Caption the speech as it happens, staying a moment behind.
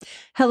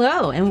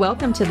Hello, and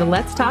welcome to the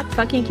Let's Talk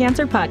Fucking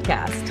Cancer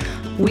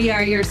podcast. We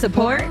are your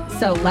support,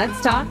 so let's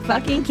talk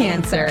fucking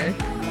cancer.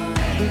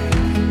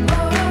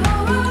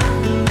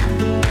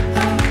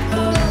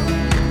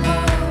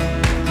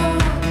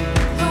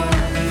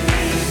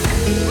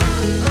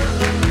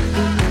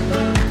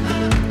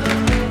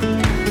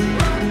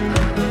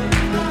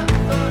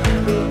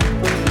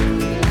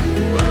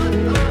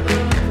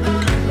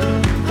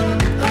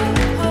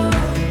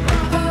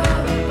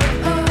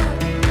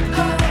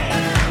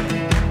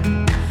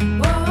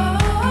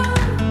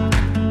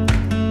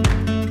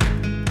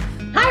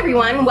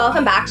 Everyone,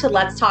 welcome back to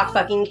Let's Talk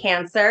Fucking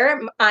Cancer.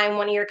 I'm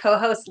one of your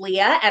co-hosts,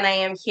 Leah, and I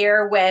am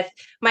here with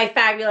my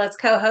fabulous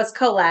co-host,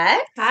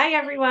 Colette. Hi,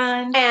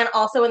 everyone. And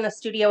also in the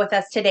studio with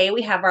us today,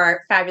 we have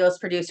our fabulous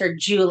producer,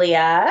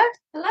 Julia.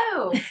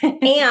 Hello.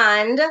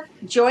 And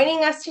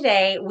joining us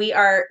today,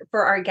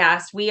 for our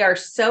guest, we are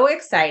so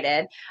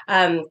excited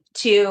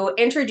to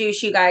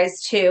introduce you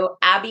guys to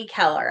Abby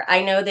Keller.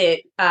 I know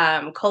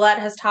that Colette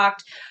has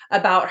talked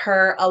about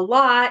her a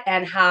lot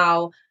and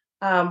how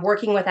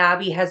working with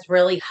Abby has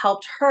really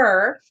helped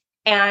her.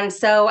 And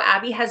so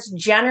Abby has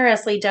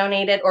generously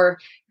donated or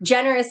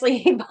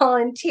generously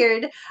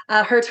volunteered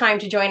her time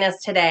to join us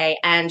today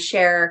and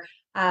share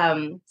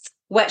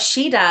what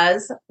she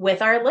does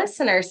with our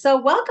listeners.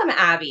 So welcome,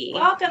 Abby.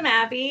 Welcome,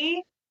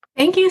 Abby.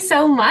 Thank you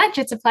so much.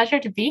 It's a pleasure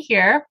to be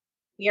here.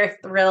 We are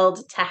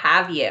thrilled to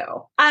have you.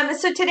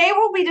 So today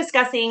we'll be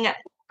discussing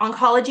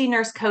oncology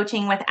nurse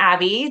coaching with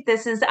Abby.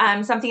 This is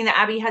something that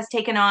Abby has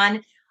taken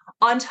on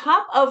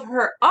top of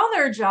her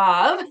other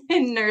job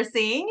in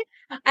nursing.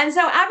 And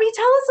so, Abby,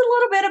 tell us a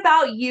little bit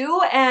about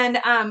you and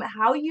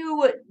how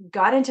you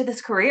got into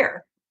this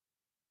career.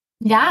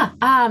 Yeah,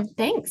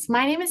 thanks.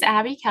 My name is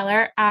Abby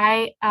Keller.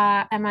 I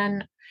am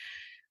an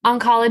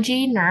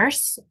oncology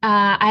nurse.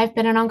 I've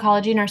been an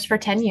oncology nurse for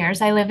 10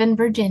 years. I live in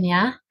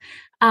Virginia.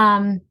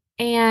 And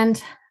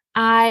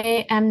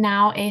I am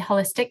now a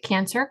holistic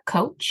cancer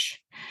coach.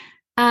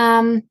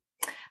 I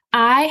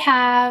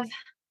have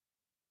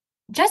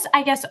just,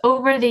 I guess,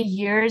 over the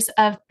years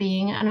of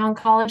being an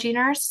oncology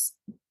nurse,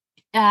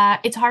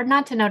 it's hard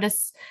not to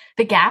notice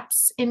the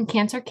gaps in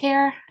cancer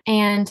care.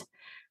 And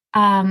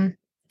I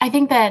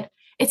think that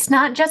it's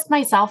not just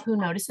myself who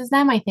notices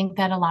them. I think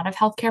that a lot of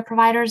healthcare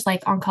providers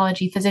like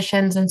oncology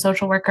physicians and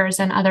social workers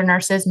and other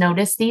nurses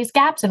notice these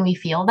gaps and we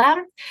feel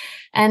them.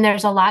 And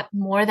there's a lot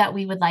more that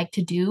we would like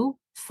to do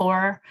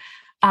for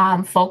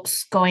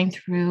folks going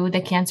through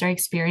the cancer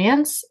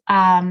experience.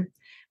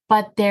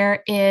 But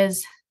there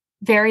is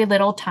very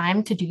little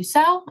time to do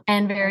so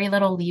and very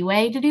little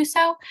leeway to do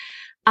so.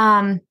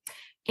 And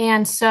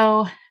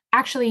so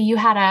actually you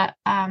had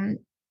a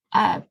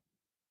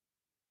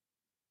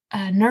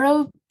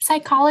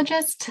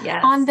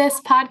neuropsychologist on this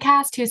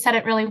podcast who said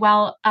it really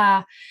well.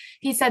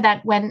 He said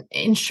that when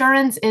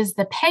insurance is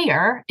the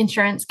payer,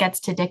 insurance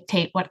gets to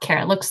dictate what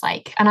care looks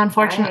like. And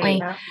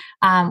unfortunately,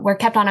 we're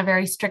kept on a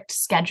very strict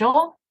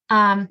schedule.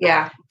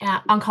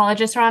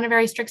 Oncologists are on a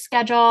very strict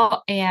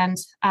schedule and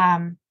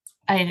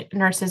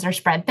nurses are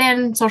spread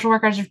thin, social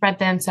workers are spread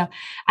thin. So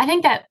I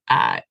think that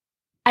I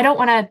don't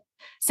want to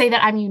say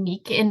that I'm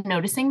unique in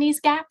noticing these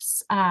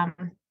gaps. A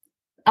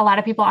lot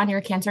of people on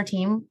your cancer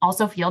team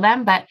also feel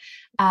them, but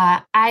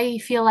I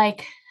feel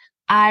like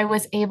I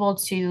was able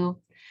to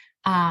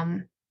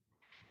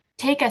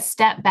take a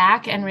step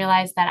back and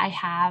realize that I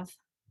have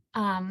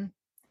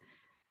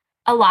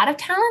a lot of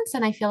talents.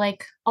 And I feel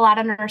like a lot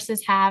of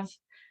nurses have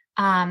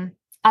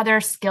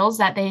other skills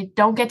that they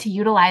don't get to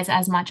utilize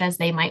as much as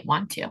they might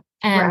want to.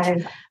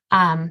 And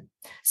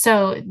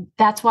so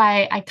that's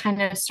why I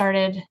kind of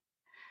started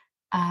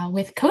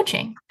with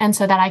coaching. And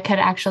so that I could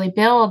actually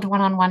build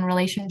one-on-one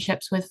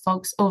relationships with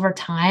folks over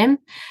time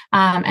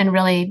and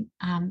really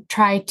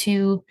try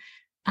to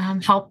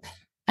help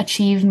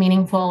achieve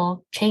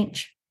meaningful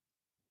change.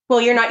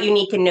 Well, you're not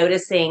unique in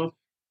noticing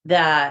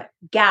the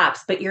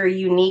gaps, but you're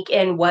unique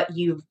in what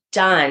you've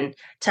done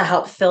to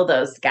help fill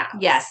those gaps.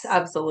 Yes,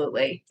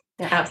 absolutely.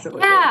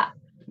 Absolutely. Yeah.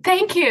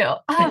 Thank you.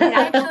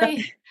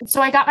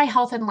 So I got my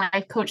health and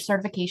life coach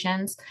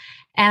certifications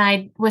and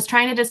I was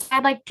trying to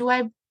decide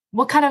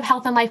what kind of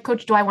health and life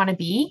coach do I want to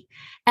be?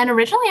 And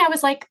originally I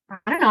was like,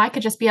 I don't know, I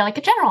could just be like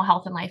a general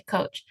health and life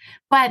coach.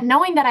 But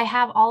knowing that I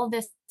have all of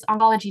this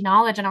oncology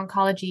knowledge and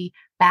oncology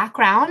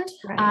background,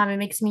 it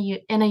makes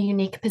me in a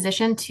unique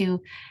position to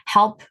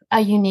help a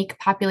unique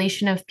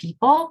population of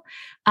people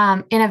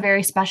in a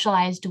very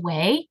specialized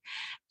way.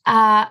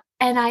 And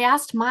I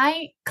asked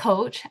my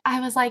coach,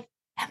 I was like,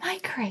 am I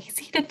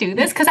crazy to do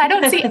this? Because I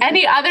don't see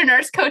any other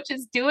nurse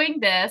coaches doing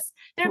this.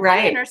 There are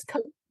many nurse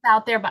coaches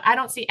out there, but I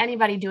don't see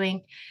anybody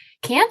doing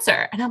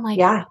cancer. And I'm like,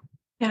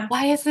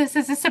 why is this?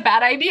 Is this a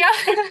bad idea?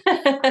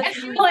 Well,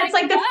 it's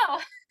like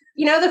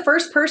the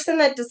first person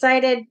that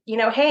decided,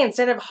 hey,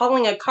 instead of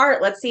hauling a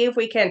cart, let's see if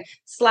we can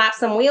slap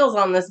some wheels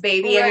on this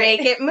baby and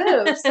make it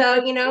move.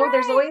 So,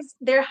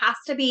 there has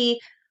to be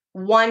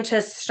one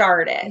to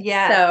start it.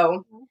 Yeah.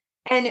 So.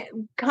 And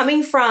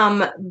coming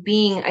from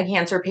being a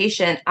cancer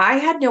patient, I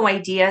had no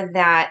idea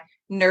that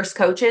nurse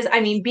coaches. I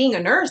mean, being a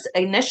nurse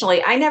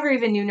initially, I never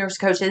even knew nurse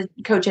coaches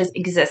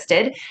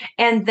existed.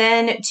 And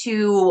then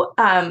to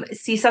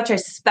see such a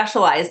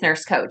specialized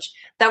nurse coach,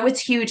 that was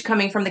huge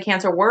coming from the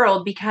cancer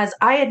world because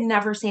I had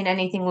never seen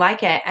anything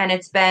like it. And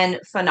it's been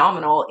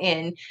phenomenal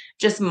in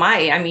just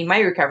my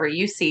recovery.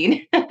 You've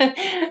seen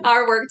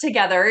our work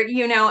together,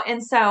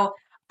 and so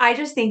I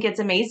just think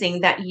it's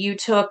amazing that you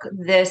took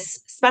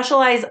this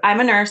specialized, I'm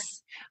a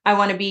nurse, I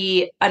want to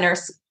be a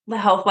nurse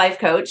health life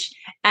coach,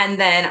 and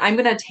then I'm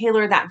going to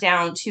tailor that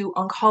down to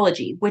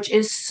oncology, which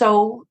is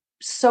so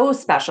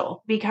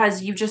special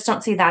because you just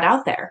don't see that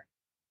out there.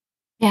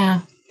 Yeah,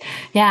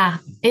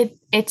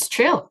 it's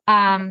true.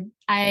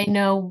 I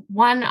know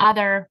one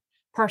other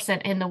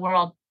person in the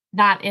world,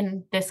 not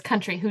in this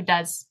country, who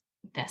does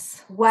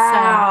this.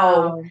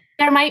 Wow. So,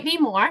 there might be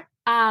more.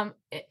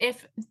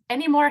 If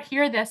any more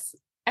hear this,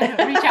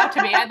 reach out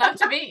to me. I'd love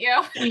to meet you.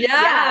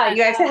 Yeah, you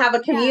guys can have a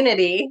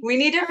community. We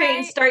need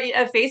to start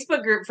a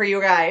Facebook group for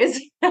you guys.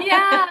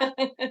 Yeah.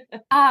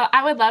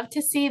 I would love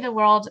to see the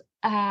world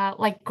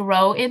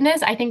grow in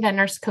this. I think that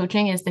nurse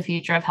coaching is the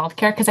future of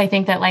healthcare because I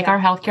think that our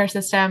healthcare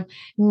system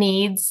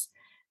needs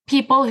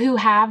people who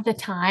have the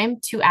time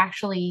to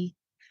actually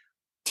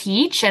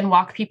teach and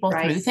walk people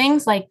through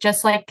things.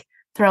 Just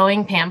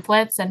throwing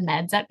pamphlets and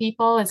meds at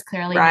people is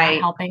clearly not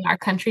helping our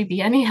country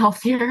be any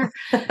healthier.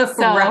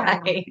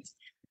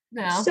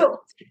 No. So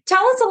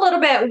tell us a little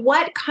bit,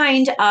 what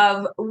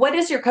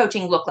does your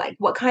coaching look like?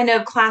 What kind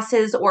of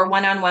classes or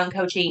one-on-one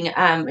coaching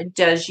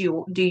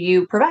do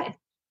you provide?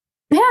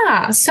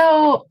 Yeah.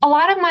 So a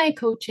lot of my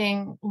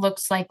coaching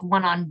looks like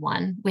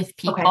one-on-one with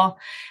people,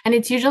 and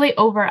it's usually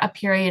over a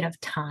period of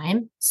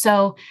time.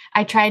 So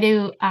I try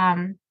to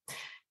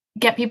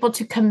get people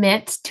to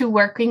commit to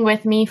working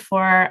with me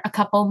for a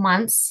couple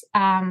months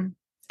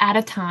at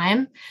a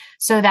time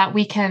so that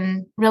we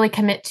can really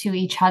commit to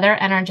each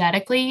other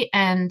energetically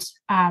and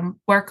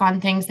work on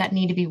things that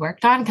need to be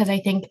worked on. Because I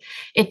think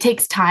it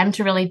takes time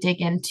to really dig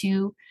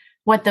into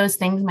what those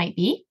things might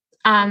be.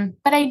 But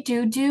I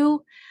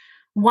do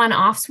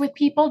one-offs with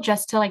people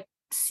just to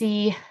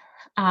see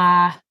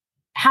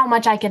how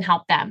much I can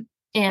help them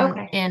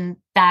in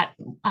that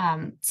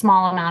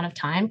small amount of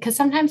time. Because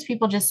sometimes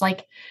people just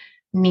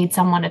need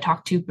someone to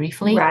talk to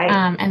briefly,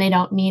 and they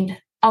don't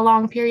need a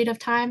long period of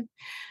time.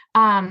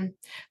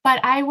 But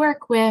I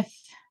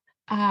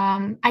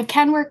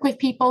can work with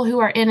people who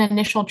are in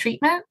initial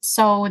treatment.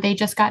 So they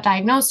just got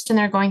diagnosed and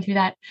they're going through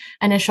that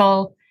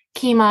initial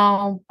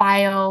chemo,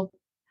 bio,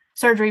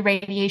 surgery,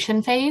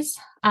 radiation phase.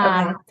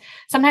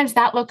 Sometimes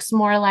that looks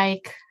more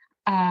like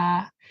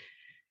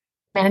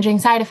managing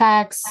side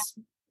effects,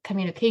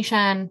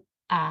 communication,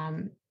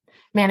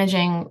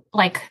 managing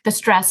the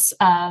stress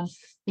of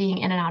being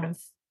in and out of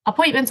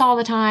appointments all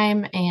the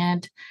time,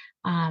 and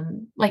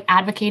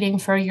advocating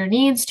for your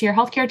needs to your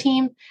healthcare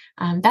team.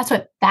 That's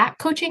what that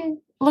coaching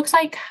looks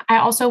like. I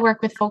also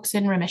work with folks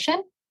in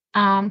remission,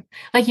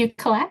 like you,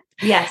 Colette.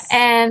 Yes.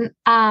 And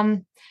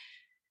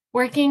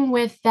working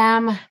with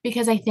them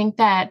because I think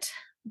that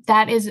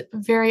is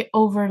very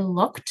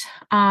overlooked.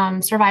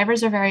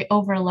 Survivors are very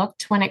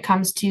overlooked when it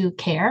comes to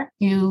care.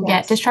 You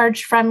get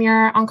discharged from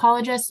your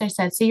oncologist. They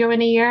said, see you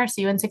in a year,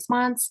 see you in 6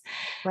 months.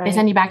 They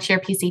send you back to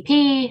your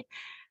PCP.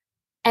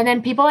 And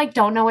then people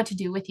don't know what to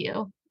do with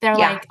you. They're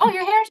like, oh,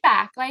 your hair's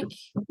back.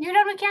 You're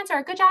done with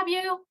cancer. Good job,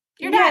 you.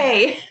 You're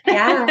done.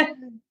 Yeah.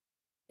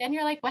 Then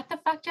you're like, what the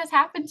fuck just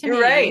happened to me?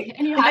 Right.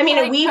 And you have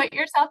to put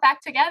yourself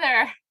back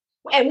together.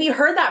 And we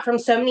heard that from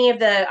so many of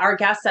our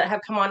guests that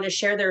have come on to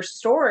share their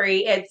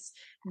story.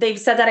 They've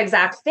said that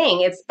exact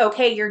thing. It's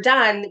okay, you're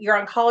done. Your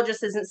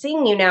oncologist isn't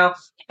seeing you now.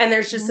 And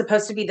there's just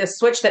supposed to be this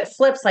switch that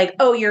flips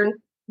oh, you're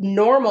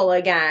normal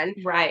again.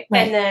 Right.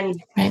 And then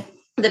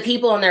the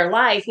people in their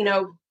life,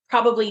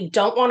 probably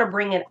don't want to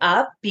bring it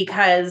up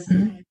because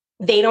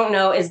they don't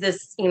know, is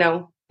this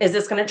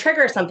going to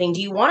trigger something?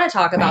 Do you want to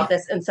talk about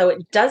this? And so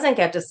it doesn't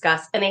get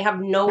discussed and they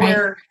have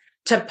nowhere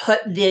to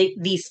put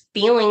these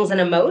feelings and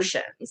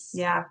emotions.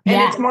 Yeah.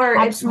 And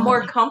it's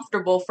more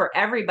comfortable for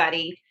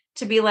everybody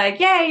to be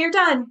like, yay, you're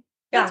done.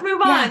 Let's move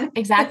on. Yeah,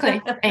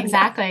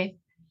 exactly.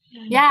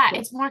 Yeah.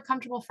 It's more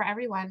comfortable for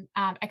everyone,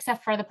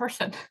 except for the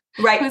person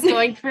who's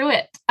going through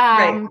it.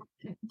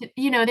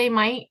 They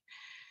might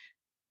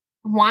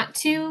want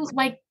to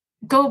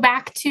go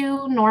back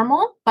to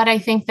normal, but I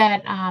think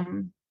that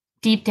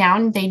deep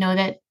down they know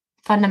that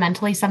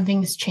fundamentally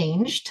something's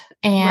changed.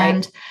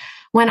 And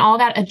when all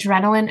that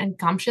adrenaline and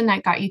gumption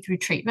that got you through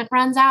treatment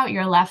runs out,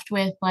 you're left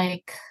with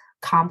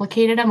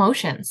complicated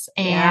emotions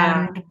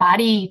and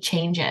body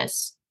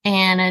changes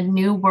and a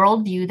new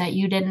worldview that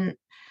you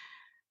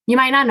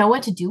might not know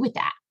what to do with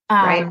that.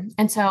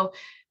 And so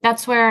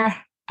that's where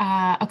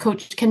a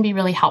coach can be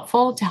really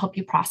helpful to help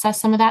you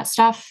process some of that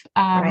stuff,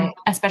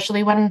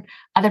 especially when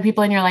other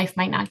people in your life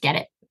might not get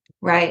it.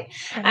 Right.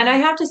 And I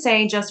have to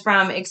say, just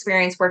from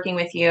experience working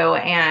with you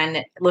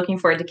and looking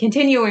forward to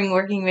continuing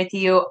working with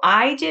you,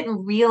 I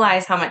didn't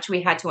realize how much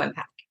we had to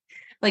unpack.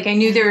 I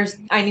knew there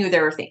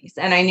were things,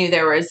 and I knew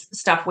there was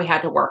stuff we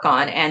had to work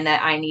on and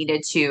that I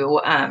needed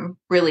to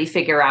really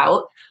figure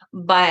out.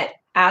 But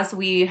as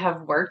we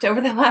have worked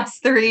over the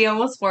last 3,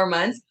 almost 4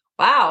 months,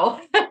 wow,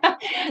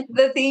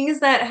 the things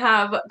that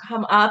have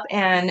come up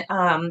and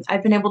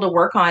I've been able to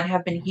work on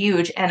have been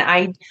huge. And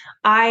I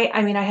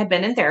mean, I had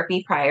been in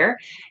therapy prior,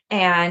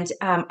 and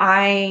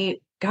I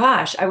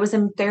was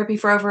in therapy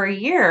for over a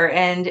year,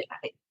 and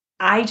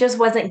I just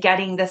wasn't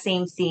getting the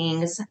same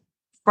things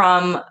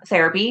from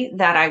therapy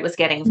that I was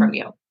getting from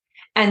you.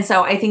 And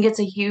so I think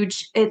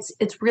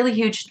it's really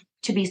huge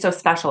to be so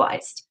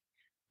specialized,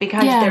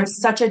 because Yeah. there's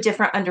such a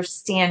different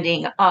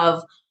understanding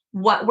of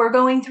what we're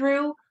going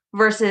through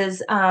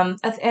versus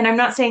and I'm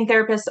not saying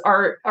therapists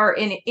are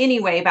in any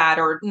way bad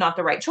or not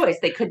the right choice.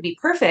 They could be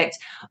perfect,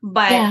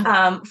 but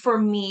Yeah. for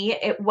me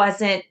it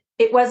wasn't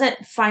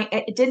fine.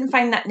 It didn't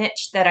find that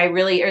niche that I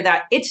really, or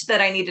that itch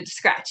that I needed to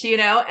scratch,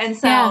 And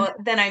so Yeah.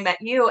 then I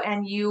met you,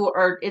 and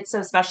it's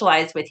so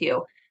specialized with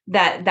you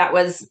that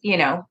was,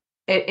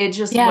 it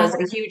just Yeah. was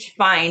a huge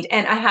find.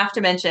 And I have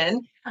to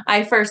mention,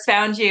 I first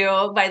found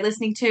you by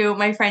listening to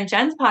my friend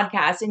Jen's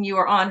podcast, and you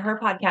were on her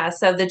podcast.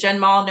 So the Jen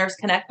Mall Nurse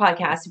Connect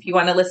podcast, if you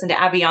want to listen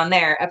to Abby on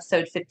there,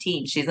 episode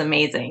 15, she's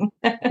amazing.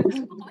 Thanks.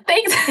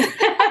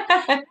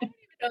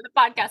 Know the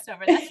podcast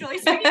over. That's really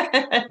sweet.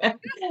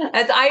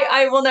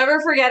 I will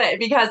never forget it,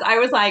 because I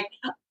was like,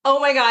 oh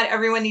my God,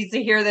 everyone needs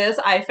to hear this.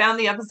 I found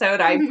the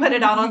episode. I put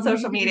it out on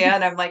social media,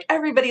 and I'm like,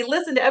 everybody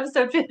listen to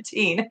episode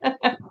 15.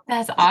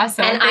 That's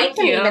awesome. And Thank I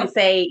can you. even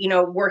say,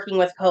 working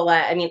with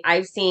Colette, I mean,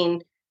 I've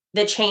seen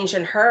the change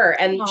in her,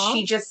 and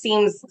she just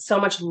seems so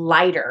much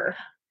lighter.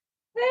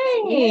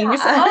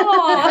 Thanks. Yeah.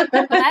 Oh.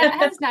 That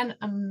has done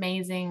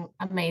amazing,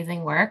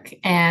 amazing work.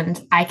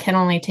 And I can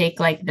only take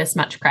like this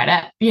much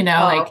credit, so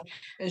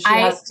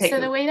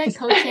the way that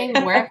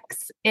coaching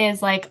works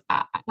is like,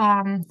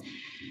 the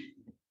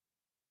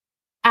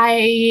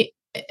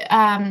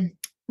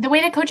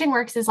way that coaching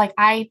works is like,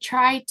 I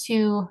try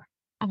to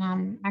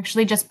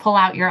actually just pull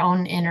out your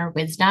own inner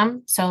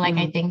wisdom. So like,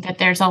 I think that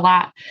there's a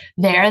lot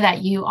there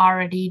that you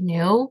already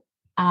knew,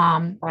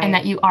 and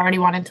that you already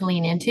wanted to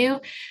lean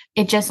into.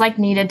 It just like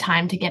needed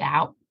time to get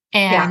out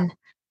and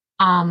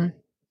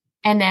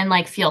then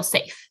like feel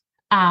safe.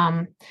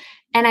 And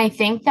I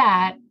think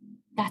that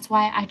that's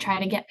why I try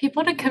to get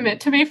people to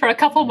commit to me for a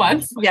couple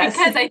months,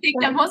 because I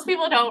think that most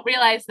people don't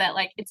realize that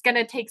like, it's going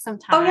to take some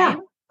time. Oh, yeah.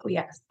 Oh,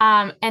 yes.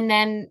 And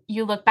then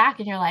you look back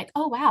and you're like,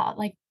 oh, wow,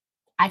 like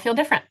I feel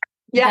different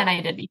than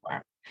I did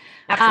before.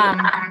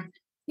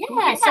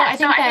 Absolutely. So I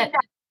think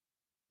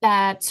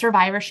that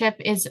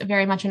survivorship is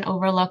very much an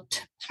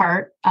overlooked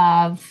part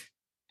of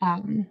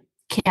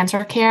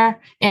cancer care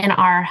in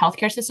our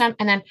healthcare system.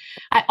 And then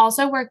I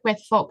also work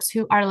with folks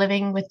who are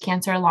living with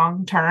cancer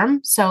long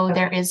term. So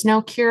there is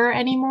no cure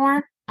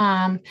anymore.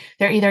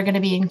 They're either going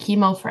to be in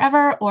chemo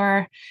forever,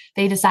 or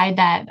they decide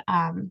that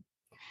or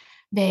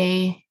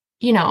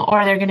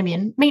they're going to be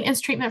in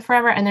maintenance treatment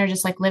forever, and they're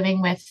just like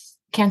living with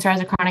cancer as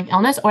a chronic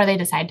illness, or they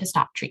decide to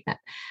stop treatment.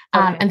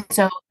 And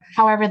so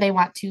however they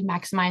want to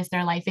maximize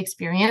their life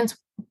experience,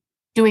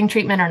 doing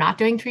treatment or not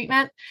doing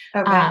treatment,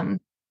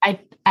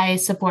 I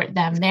support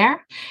them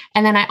there.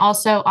 And then I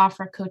also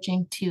offer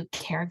coaching to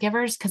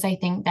caregivers, because I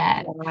think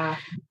that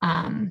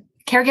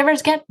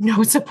caregivers get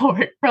no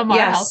support from our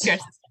healthcare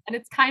system. And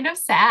it's kind of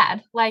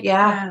sad. Like, they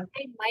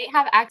might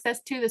have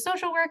access to the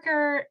social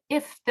worker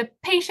if the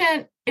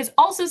patient is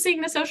also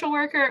seeing the social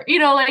worker,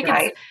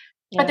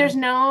 but there's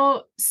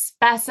no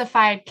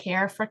specified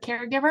care for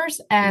caregivers.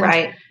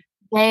 And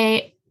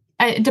they,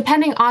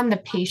 depending on the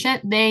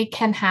patient, they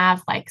can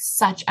have like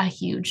such a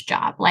huge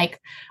job,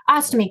 like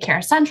ostomy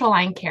care, central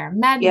line care,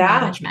 med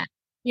management,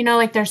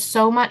 like there's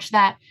so much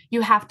that you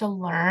have to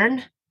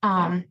learn,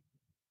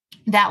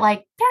 that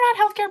like, they're not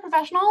healthcare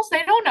professionals.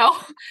 They don't know.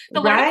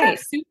 The learning curve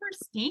is super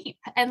steep,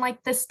 and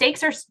like the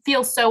stakes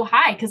feel so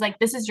high, because like,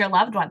 this is your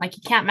loved one. Like,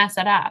 you can't mess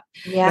it up.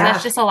 So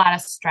that's just a lot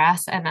of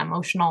stress and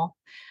emotional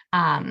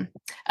well,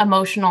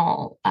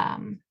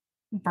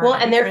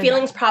 and their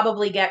feelings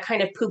probably get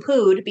kind of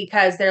poo-pooed,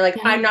 because they're like,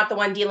 I'm not the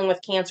one dealing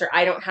with cancer.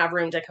 I don't have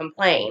room to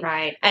complain.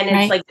 Right. And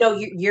it's like, no,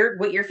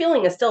 what you're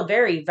feeling is still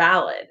very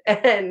valid.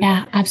 And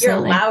you're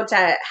allowed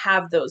to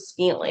have those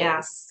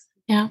feelings.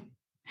 Yeah.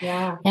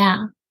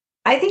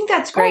 I think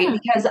that's great,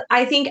 because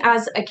I think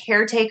as a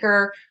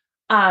caretaker,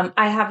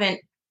 I haven't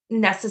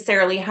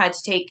necessarily had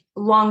to take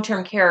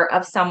long-term care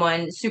of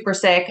someone super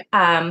sick.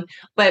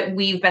 But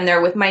we've been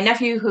there with my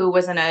nephew, who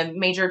was in a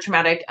major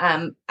traumatic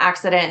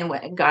accident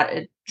and got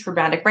a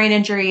traumatic brain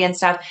injury and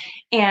stuff.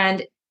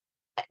 And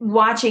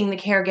watching the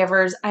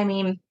caregivers, I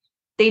mean,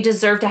 they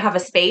deserve to have a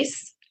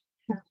space,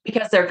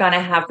 because they're going to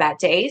have bad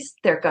days.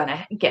 They're going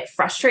to get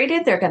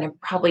frustrated. They're going to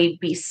probably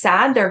be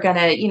sad. They're going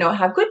to,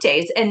 have good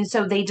days. And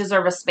so they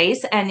deserve a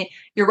space. And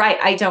you're right.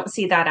 I don't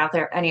see that out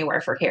there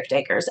anywhere for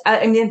caretakers.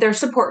 I mean, there's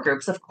support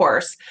groups, of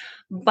course,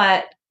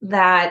 but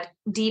that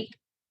deep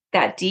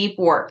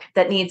work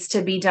that needs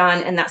to be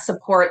done, and that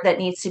support that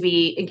needs to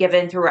be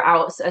given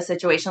throughout a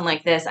situation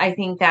like this, I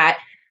think that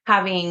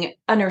having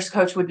a nurse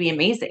coach would be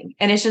amazing.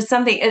 And it's just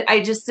something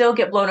I just still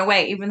get blown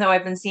away, even though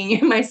I've been seeing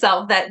you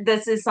myself, that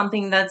this is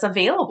something that's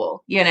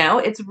available.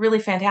 It's really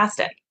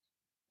fantastic.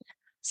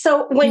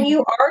 So when you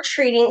Mhm. are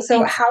treating, so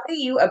Thanks. how do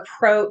you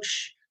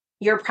approach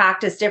your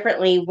practice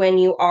differently when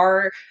you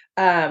are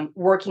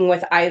working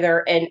with either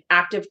an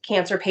active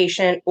cancer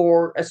patient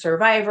or a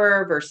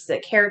survivor versus a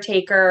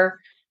caretaker?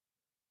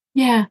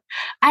 Yeah,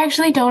 I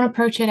actually don't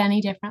approach it any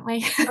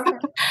differently. Okay.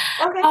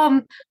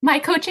 Okay. My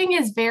coaching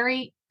is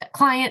very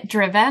client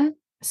driven, Yeah.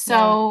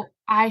 so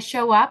I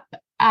show up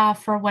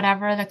for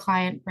whatever the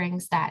client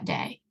brings that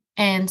day.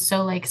 And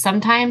so, like,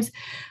 sometimes,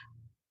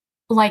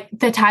 like,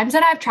 the times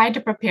that I've tried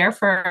to prepare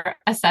for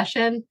a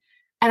session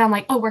and I'm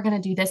like, oh, we're going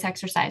to do this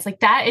exercise. Like,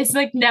 that is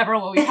like never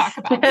what we talk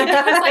about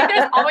because, like,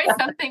 there's always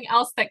something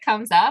else that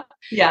comes up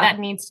Yeah. that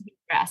needs to be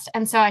addressed.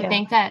 And so I Yeah.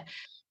 think that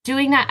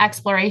doing that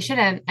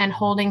exploration and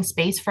holding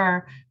space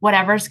for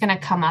whatever's going to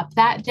come up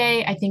that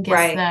day,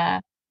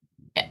 Right.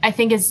 I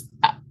think is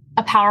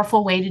a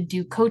powerful way to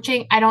do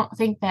coaching. I don't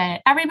think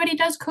that everybody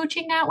does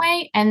coaching that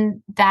way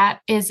and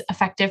that is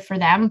effective for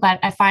them. But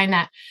I find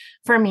that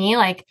for me,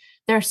 like,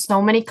 there's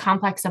so many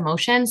complex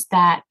emotions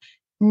that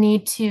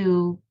need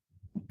to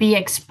be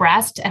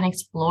expressed and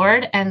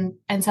explored. And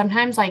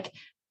sometimes, like,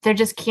 there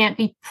just can't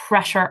be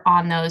pressure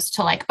on those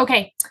to, like,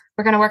 okay,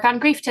 we're going to work on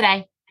grief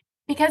today.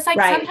 Because, like,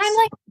 Right. sometimes,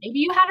 like, maybe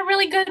you had a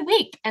really good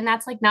week and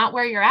that's like not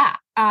where you're at.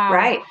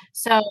 Right.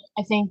 So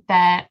I think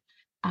that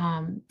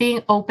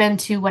being open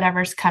to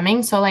whatever's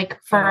coming. So, like,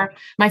 for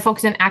my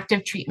folks in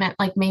active treatment,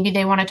 like, maybe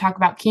they want to talk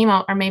about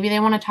chemo, or maybe they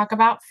want to talk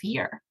about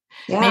fear.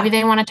 Maybe Yeah.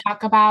 they want to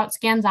talk about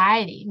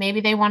anxiety.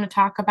 Maybe they want to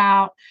talk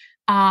about,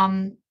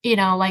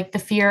 like, the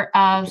fear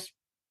of,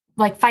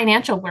 like,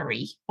 financial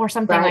worry or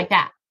something Right. like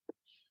that.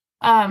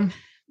 Um,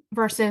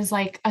 versus,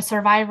 like, a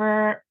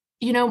survivor,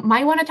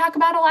 might want to talk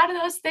about a lot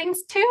of those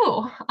things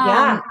too.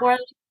 Yeah. Or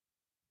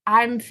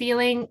I'm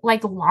feeling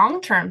like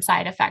long-term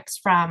side effects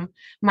from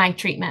my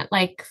treatment.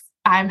 Like,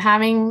 I'm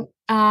having,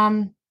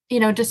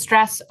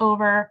 distress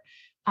over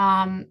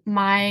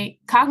my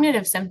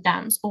cognitive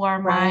symptoms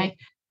or Right.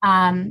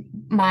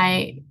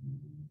 my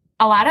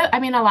a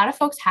lot of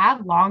folks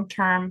have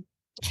long-term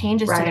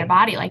changes to their Right.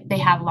 body. Like, they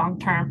have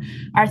long-term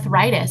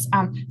arthritis.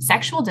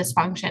 Sexual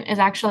dysfunction is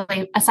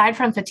actually, aside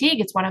from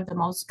fatigue, it's one of the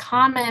most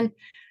common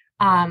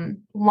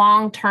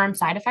long-term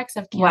side effects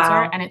of cancer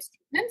Wow. and its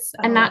treatments,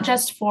 Oh, and not wow.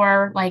 just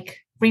for, like,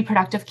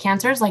 reproductive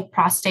cancers like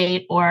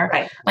prostate or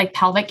Right. like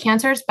pelvic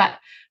cancers, but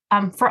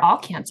for all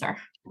cancer. Um,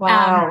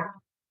 Wow.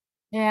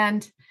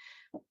 and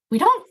we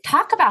don't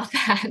talk about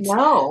that.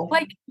 No.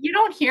 Like, you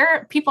don't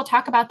hear people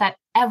talk about that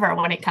ever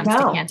when it comes to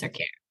No. cancer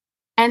care.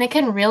 And it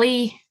can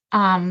really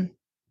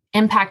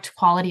impact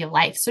quality of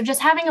life. So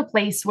just having a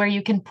place where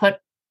you can put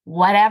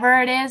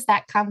whatever it is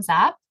that comes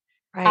up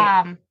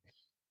Right.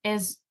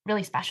 is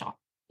really special.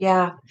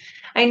 Yeah.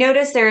 I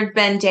noticed there have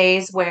been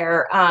days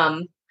where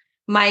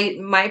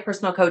my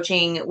personal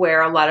coaching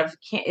where a lot of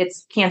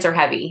it's cancer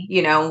heavy,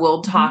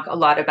 we'll talk a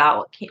lot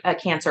about a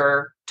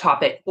cancer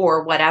topic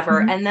or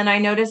whatever. Mhm. And then I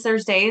notice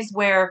there's days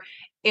where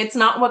it's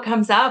not what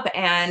comes up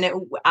and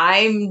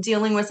I'm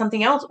dealing with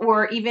something else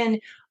or even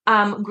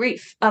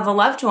grief of a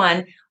loved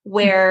one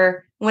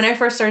where when I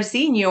first started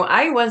seeing you,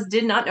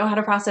 did not know how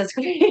to process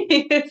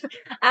grief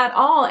at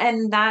all.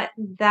 And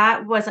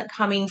that wasn't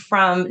coming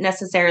from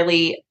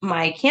necessarily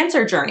my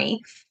cancer journey.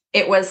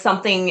 It was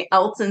something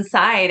else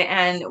inside.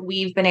 And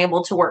we've been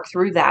able to work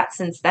through that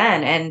since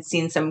then and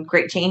seen some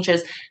great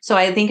changes. So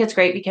I think it's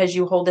great because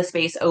you hold the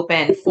space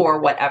open for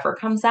whatever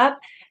comes up.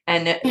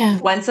 And Yeah.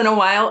 once in a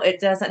while, it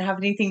doesn't have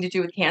anything to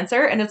do with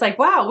cancer. And it's like,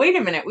 wow, wait a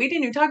minute. We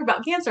didn't even talk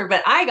about cancer,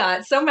 but I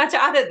got so much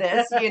out of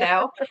this,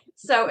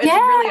 So it's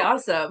really Yeah.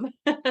 awesome.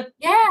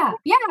 Yeah.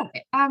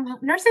 Yeah.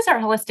 Nurses are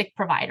holistic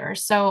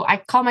providers. So I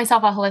call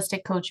myself a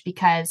holistic coach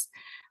because,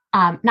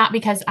 not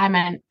because I'm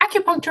an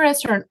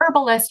acupuncturist or an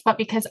herbalist, but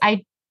because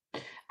I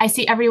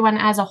see everyone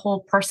as a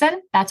whole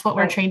person. That's what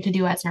we're Right. trained to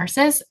do as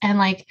nurses. And,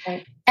 like,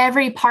 Right.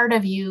 every part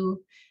of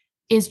you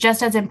is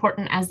just as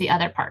important as the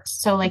other parts.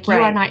 So, like, you are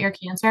Right. not your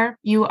cancer.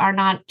 You are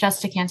not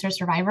just a cancer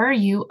survivor.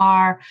 You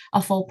are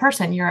a full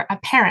person. You're a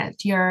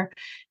parent. You're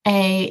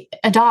a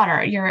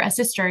daughter. You're a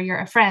sister. You're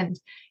a friend.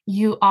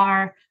 You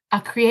are a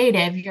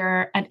creative.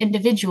 You're an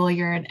individual.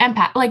 You're an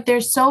empath. Like,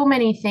 there's so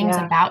many things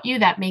Yeah. about you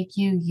that make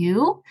you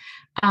you.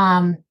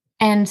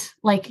 And,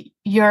 like,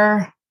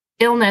 your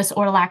illness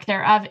or lack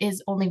thereof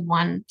is only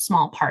one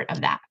small part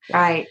of that.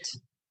 Right.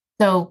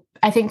 So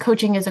I think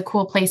coaching is a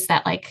cool place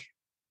that, like,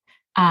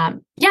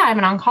 yeah, I'm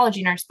an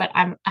oncology nurse, but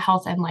I'm a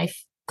health and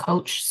life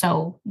coach.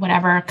 So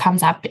whatever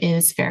comes up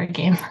is fair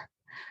game.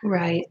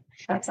 Right.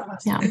 That's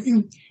awesome.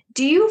 Yeah.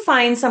 Do you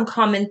find some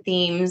common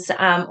themes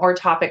or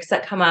topics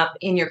that come up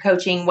in your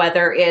coaching,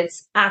 whether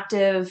it's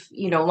active,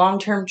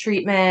 long-term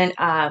treatment,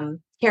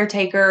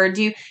 caretaker?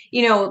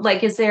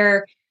 Is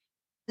there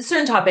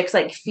certain topics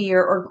like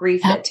fear or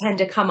grief Yeah. that tend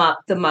to come up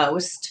the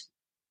most?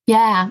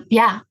 Yeah.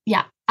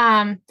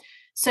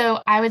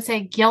 So I would say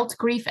guilt,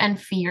 grief, and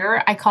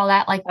fear. I call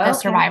that, like, the Okay.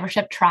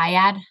 survivorship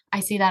triad. I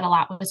see that a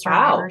lot with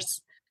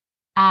survivors.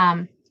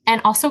 And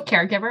also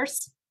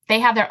caregivers. They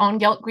have their own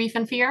guilt, grief,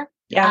 and fear.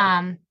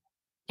 Yeah.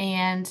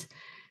 And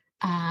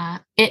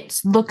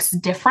it looks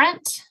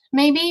different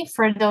maybe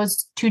for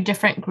those two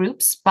different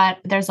groups, but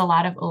there's a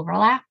lot of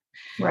overlap.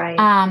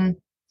 Right.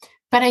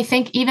 But I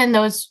think even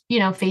those,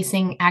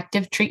 facing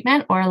active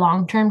treatment or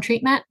long-term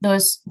treatment,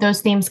 those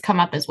themes come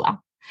up as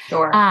well.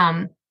 Sure.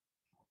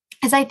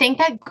 Because I think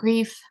that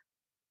grief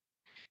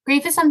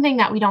is something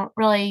that we don't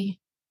really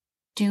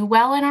do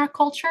well in our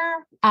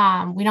culture.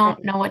 We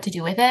don't know what to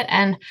do with it.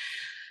 And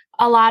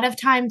a lot of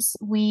times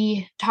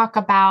we talk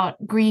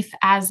about grief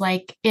as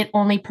like it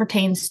only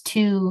pertains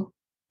to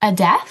a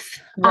death,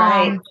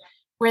 Right.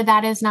 where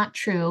that is not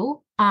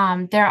true.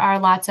 There are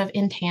lots of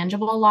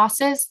intangible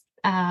losses,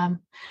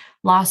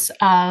 loss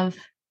of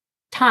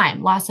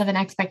time, loss of an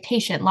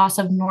expectation, loss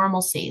of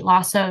normalcy,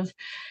 loss of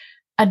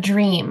a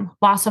dream,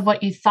 loss of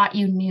what you thought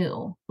you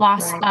knew,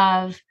 loss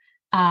of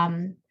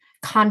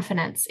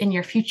confidence in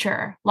your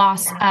future,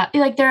 loss,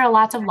 like there are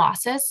lots of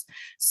losses.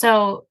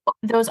 So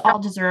those all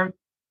deserve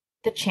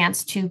the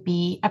chance to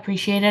be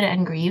appreciated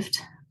and grieved.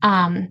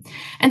 And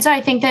so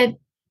I think that,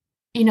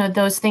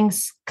 those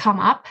things come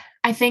up.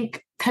 I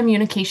think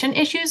communication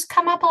issues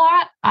come up a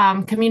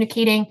lot.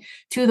 Communicating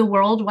to the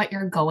world what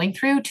you're going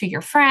through, to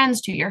your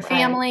friends, to your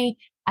family.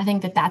 I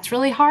think that that's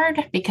really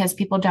hard because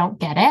people don't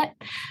get it.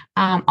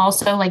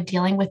 Also, like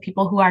dealing with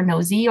people who are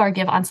nosy or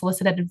give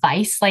unsolicited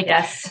advice, like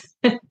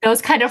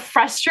those kind of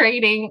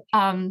frustrating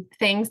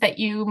things that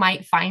you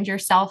might find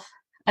yourself,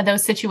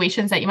 those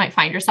situations that you might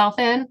find yourself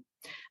in,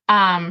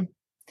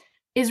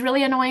 is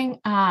really annoying.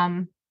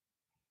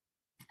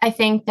 I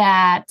think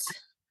that,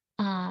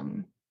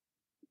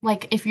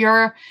 like if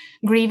you're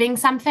grieving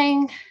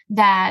something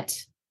that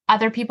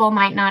other people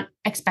might not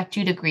expect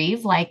you to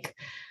grieve, like,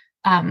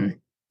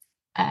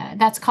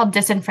 that's called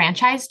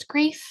disenfranchised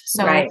grief.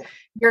 So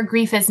your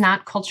grief is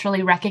not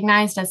culturally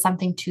recognized as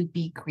something to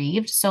be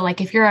grieved. So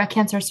like if you're a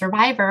cancer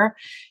survivor,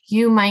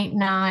 you might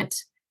not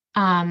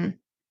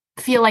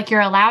feel like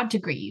you're allowed to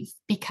grieve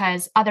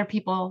because other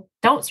people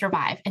don't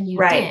survive and you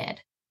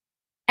did.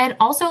 And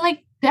also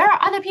like there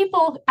are other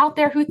people out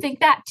there who think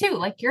that too.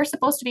 Like you're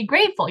supposed to be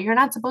grateful. You're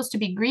not supposed to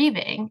be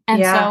grieving.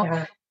 And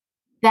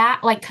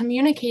that like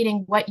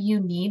communicating what you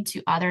need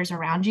to others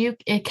around you,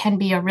 it can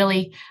be a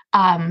really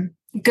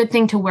good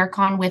thing to work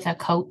on with a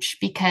coach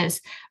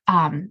because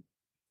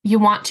you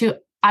want to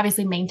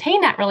obviously maintain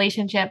that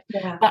relationship,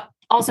 but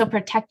also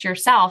protect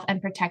yourself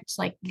and protect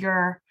like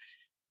your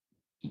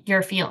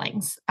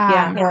feelings.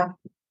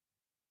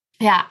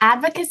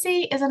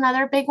 Advocacy is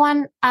another big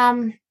one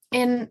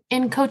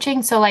in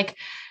coaching. So like,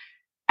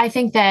 I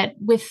think that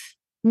with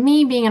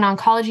me being an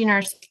oncology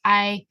nurse,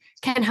 I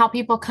can help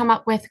people come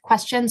up with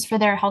questions for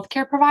their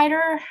healthcare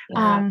provider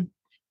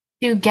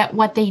to get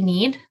what they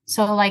need.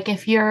 So like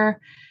if you're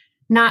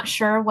not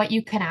sure what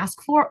you can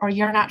ask for, or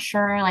you're not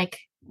sure, like,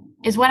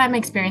 is what I'm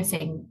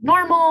experiencing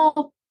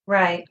normal?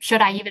 Right.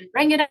 Should I even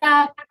bring it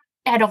up?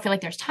 I don't feel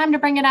like there's time to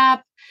bring it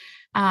up.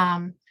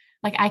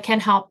 Like I can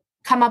help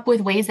come up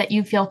with ways that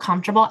you feel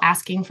comfortable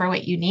asking for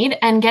what you need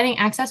and getting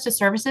access to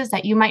services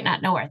that you might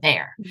not know are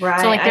there.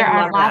 Right. So like there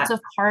are lots of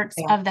parts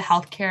of the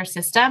healthcare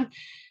system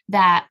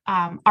that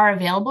are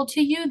available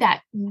to you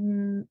that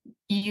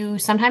you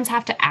sometimes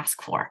have to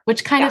ask for,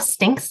 which kind of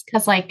stinks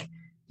because like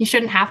you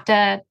shouldn't have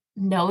to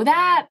know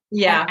that.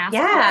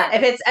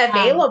 If it's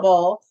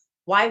available,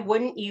 why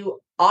wouldn't you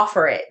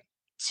offer it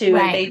to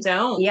they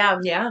don't.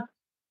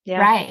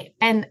 Right.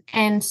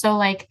 And so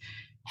like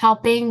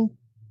helping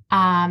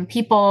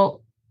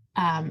people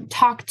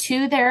talk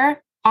to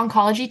their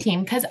oncology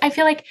team, because I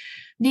feel like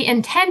the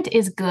intent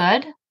is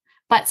good,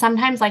 but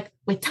sometimes like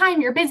with time,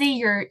 you're busy,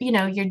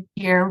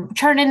 you're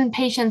churning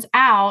patients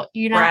out,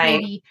 you're not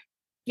maybe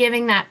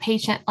giving that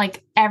patient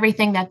like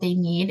everything that they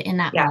need in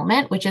that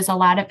moment, which is a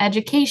lot of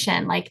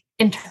education, like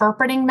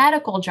interpreting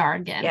medical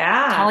jargon,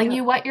 telling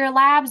you what your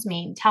labs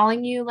mean,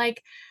 telling you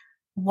like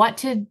what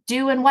to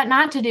do and what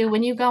not to do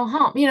when you go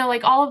home,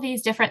 like all of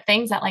these different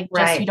things that like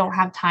just you don't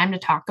have time to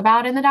talk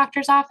about in the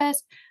doctor's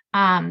office.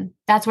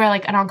 That's where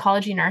like an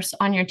oncology nurse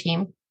on your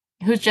team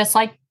who's just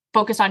like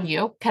focused on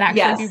you can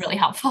actually be really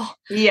helpful.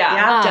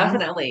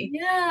 Definitely.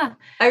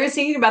 I was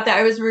thinking about that.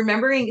 I was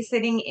remembering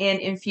sitting in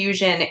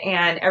infusion,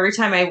 and every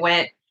time I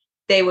went,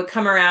 they would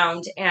come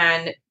around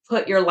and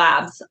put your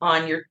labs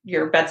on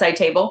your bedside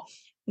table.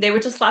 They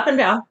would just slap them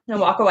down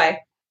and walk away.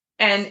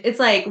 And it's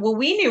like, well,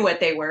 we knew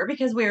what they were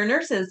because we were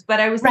nurses, but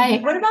I was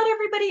like, what about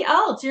everybody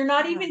else? You're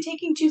not even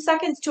taking 2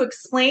 seconds to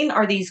explain,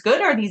 are these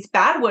good? Are these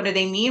bad? What do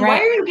they mean? Why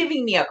are you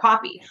giving me a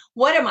copy?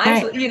 What am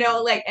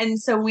I, and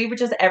so we would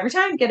just every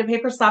time get a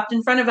paper slapped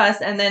in front of us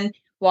and then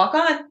walk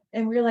on.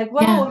 And we were like,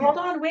 whoa, hold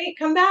on, wait,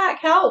 come back,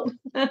 help.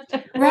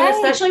 Well,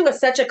 especially with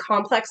such a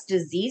complex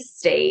disease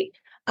state.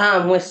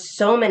 With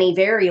so many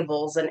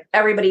variables and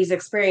everybody's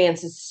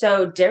experience is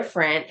so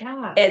different.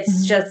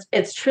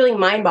 It's truly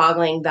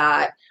mind-boggling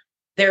that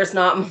there's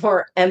not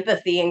more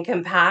empathy and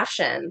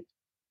compassion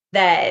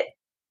that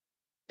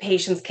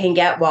patients can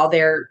get while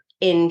they're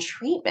in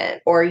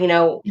treatment, or,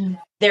 they'll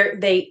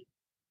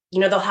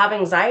have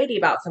anxiety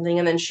about something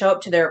and then show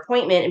up to their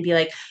appointment and be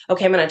like,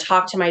 okay, I'm going to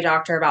talk to my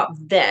doctor about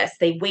this.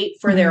 They wait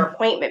for their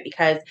appointment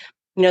because,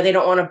 they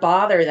don't want to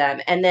bother them.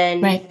 And then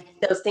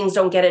those things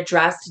don't get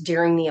addressed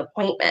during the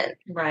appointment.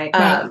 Right.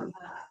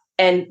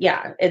 And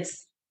yeah,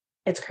 it's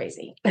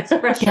crazy. It's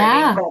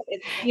frustrating.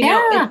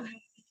 Yeah. But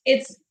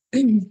it's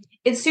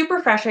it's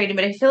super frustrating,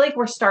 but I feel like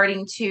we're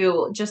starting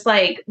to, just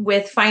like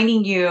with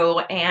finding you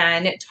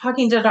and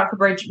talking to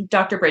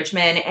Dr.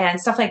 Bridgman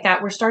and stuff like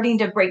that, we're starting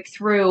to break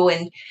through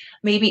and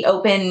maybe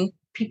open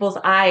people's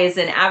eyes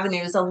and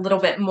avenues a little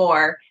bit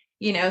more,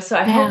 so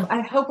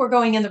I hope we're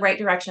going in the right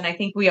direction. I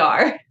think we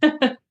are.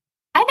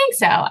 I think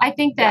so. I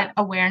think that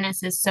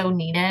awareness is so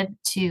needed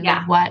to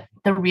what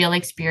the real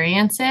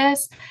experience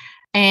is.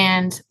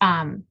 And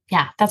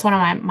that's one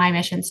of my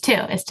missions too,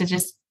 is to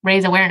just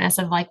raise awareness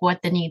of like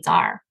what the needs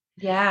are.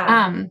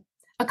 Yeah.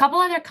 A couple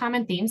other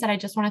common themes that I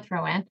just want to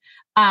throw in.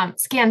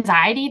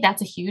 Scanxiety,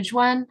 that's a huge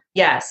one.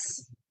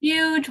 Yes.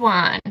 Huge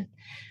one.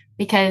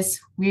 Because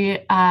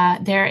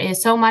there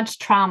is so much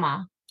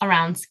trauma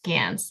around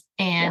scans,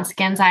 and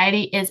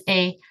scanxiety is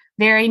a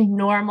very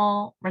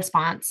normal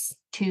response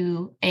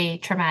to a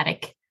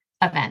traumatic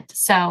event.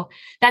 So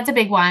that's a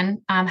big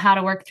one. How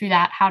to work through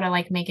that, how to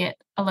like make it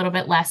a little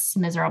bit less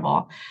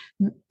miserable.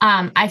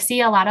 I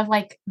see a lot of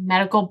like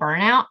medical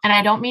burnout, and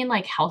I don't mean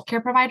like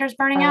healthcare providers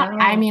burning out.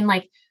 I mean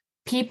like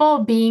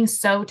people being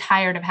so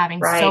tired of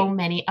having so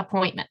many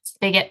appointments.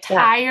 They get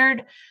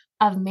tired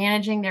of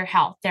managing their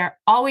health. They're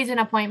always in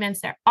appointments.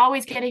 They're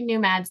always getting new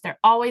meds. They're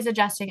always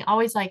adjusting,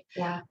 always like,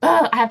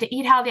 I have to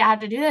eat healthy. I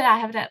have to do that. I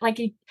have to like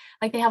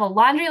they have a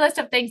laundry list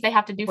of things they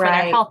have to do for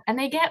their health, and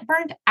they get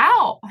burned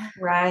out.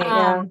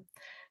 Right.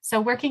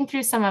 So working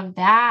through some of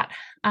that.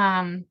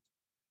 Those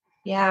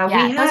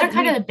are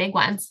kind of the big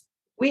ones.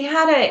 We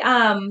had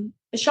a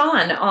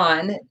Sean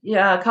on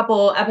a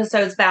couple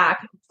episodes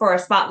back for a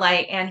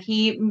spotlight, and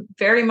he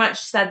very much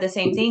said the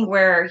same thing,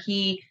 where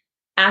he,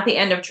 at the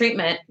end of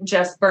treatment,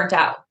 just burnt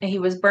out. And he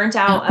was burnt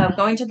out of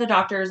going to the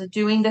doctors,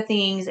 doing the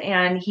things,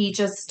 and he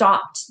just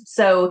stopped.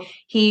 So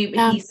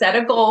he set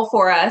a goal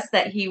for us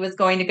that he was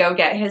going to go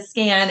get his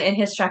scan and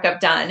his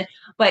checkup done.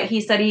 But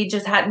he said he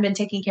just hadn't been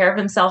taking care of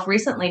himself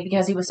recently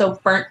because he was so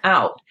burnt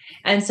out.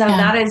 And so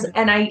that is,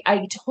 and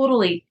I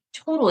totally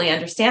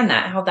understand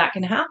that, how that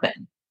can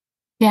happen.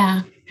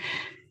 Yeah.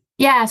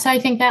 Yeah. So I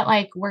think that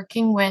like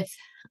working with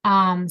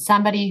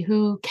somebody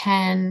who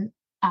can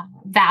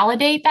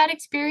validate that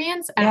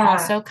experience and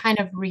also kind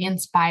of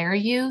re-inspire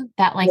you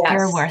that like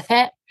you're worth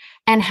it,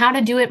 and how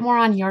to do it more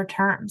on your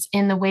terms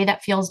in the way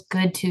that feels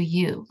good to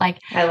you. Like,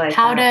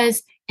 how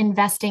does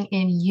investing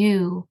in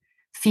you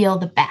feel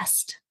the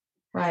best?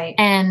 Right.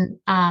 And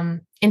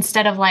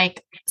instead of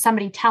like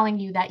somebody telling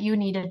you that you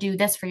need to do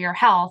this for your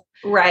health.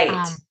 Right.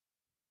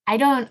 I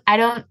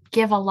don't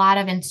give a lot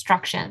of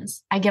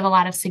instructions. I give a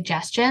lot of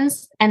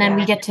suggestions, and then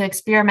we get to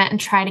experiment and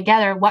try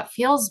together what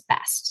feels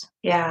best.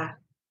 Yeah.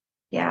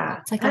 Yeah.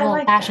 It's like a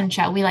little fashion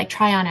show. We like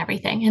try on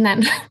everything and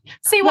then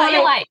see what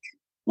you like.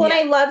 Well,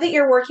 I love that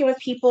you're working with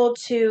people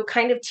to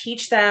kind of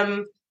teach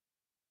them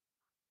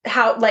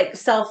how, like,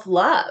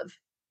 self-love.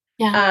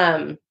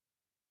 Yeah.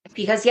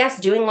 Because yes,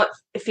 doing what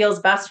feels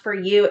best for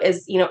you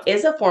is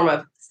a form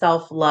of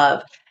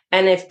self-love.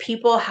 And if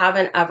people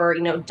haven't ever,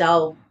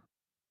 delved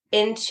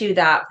into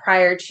that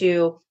prior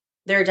to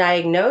their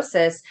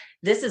diagnosis,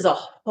 this is a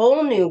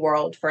whole new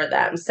world for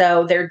them.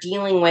 So they're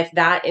dealing with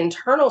that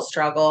internal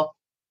struggle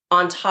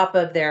on top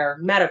of their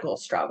medical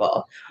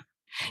struggle.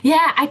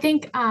 Yeah, I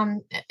think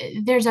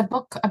there's a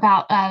book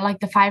about like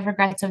the 5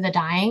 regrets of the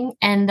dying,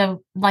 and the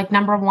like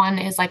number one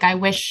is like, I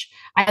wish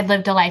I had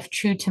lived a life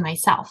true to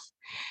myself.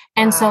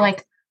 And so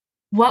like,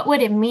 what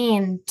would it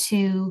mean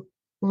to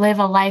live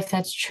a life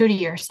that's true to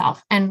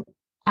yourself? And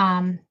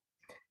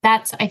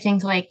that's, I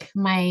think, like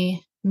my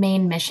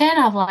main mission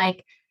of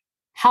like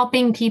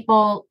helping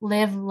people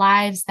live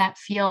lives that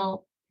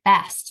feel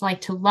best,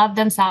 like to love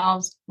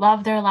themselves,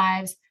 love their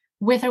lives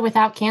with or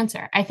without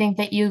cancer. I think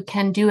that you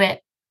can do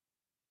it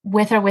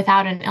with or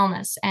without an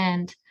illness.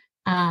 And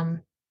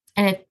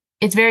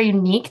it's very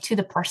unique to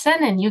the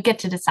person, and you get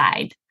to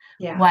decide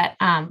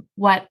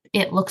what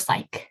it looks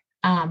like.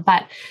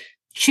 But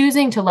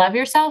choosing to love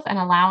yourself and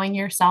allowing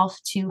yourself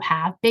to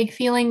have big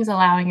feelings,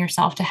 allowing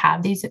yourself to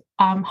have these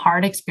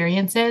hard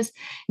experiences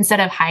instead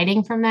of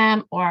hiding from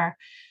them or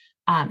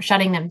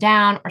shutting them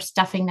down or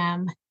stuffing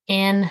them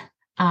in.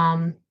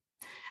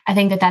 I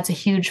think that that's a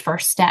huge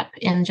first step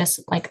in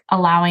just like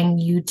allowing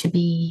you to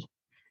be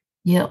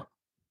you.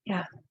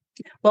 Yeah.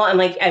 Well, and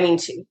like, I mean,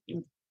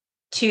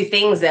 two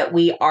things that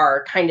we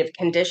are kind of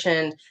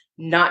conditioned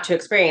not to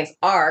experience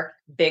are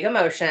big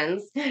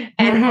emotions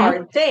and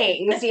hard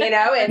things,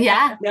 and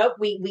nope,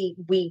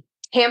 we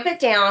tamp it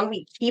down,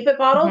 we keep it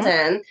bottled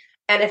in.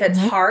 And if it's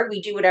hard,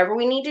 we do whatever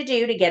we need to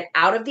do to get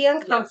out of the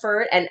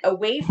uncomfort and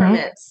away from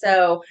it.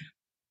 So,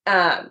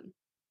 but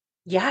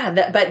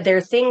there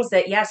are things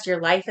that, yes,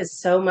 your life is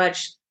so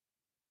much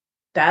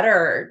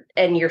better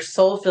and your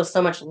soul feels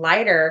so much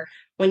lighter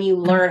when you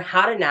learn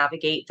how to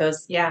navigate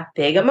those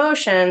big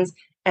emotions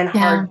and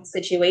hard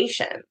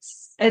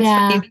situations. It's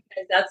funny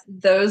because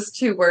those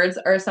 2 words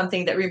are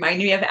something that remind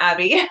me of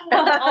Abby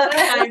all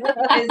the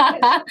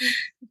time.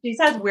 She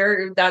says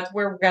that's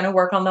where we're going to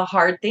work on the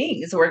hard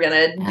things. We're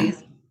going to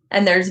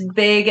and there's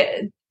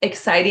big,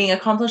 exciting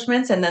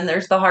accomplishments, and then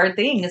there's the hard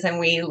things, and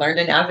we learn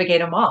to navigate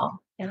them all.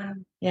 Yeah.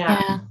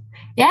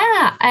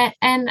 Yeah.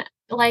 And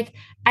like,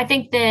 I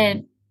think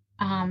that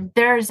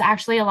there's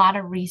actually a lot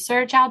of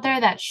research out there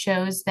that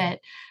shows that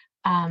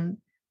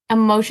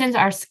emotions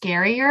are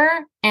scarier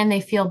and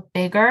they feel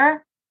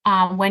bigger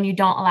when you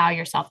don't allow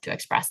yourself to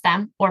express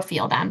them or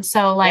feel them.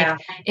 So like,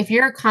 if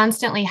you're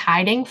constantly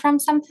hiding from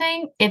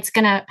something, it's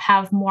going to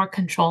have more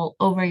control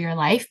over your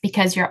life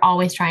because you're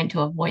always trying to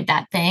avoid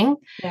that thing.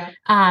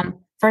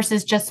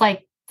 Versus just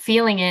like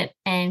feeling it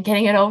and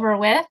getting it over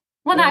with.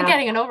 Well, not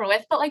getting it over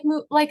with, but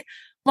like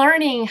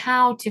learning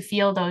how to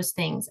feel those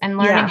things and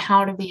learning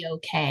how to be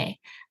okay.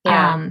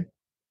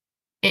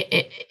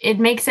 It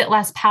makes it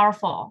less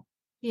powerful,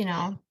 you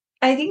know?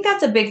 I think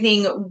that's a big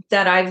thing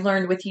that I've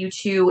learned with you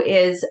too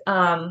is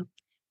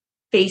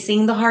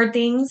facing the hard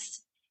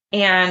things,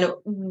 and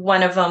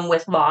one of them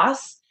with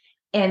loss.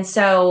 And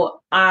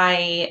so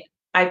I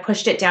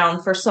pushed it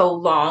down for so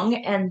long.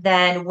 And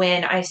then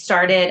when I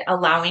started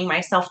allowing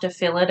myself to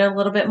feel it a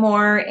little bit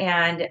more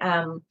and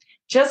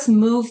just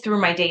move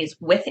through my days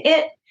with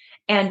it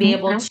and be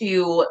able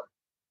to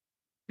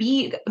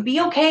be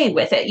okay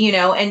with it, you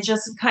know, and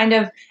just kind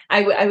of,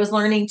 I was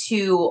learning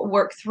to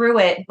work through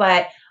it,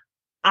 but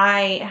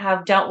I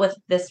have dealt with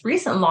this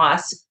recent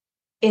loss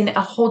in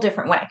a whole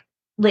different way.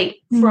 Like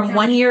from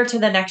 1 year to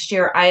the next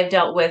year, I have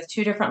dealt with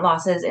 2 different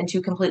losses in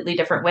 2 completely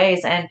different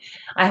ways. And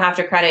I have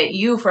to credit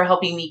you for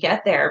helping me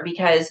get there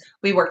because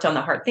we worked on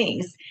the hard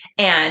things,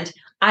 and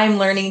I'm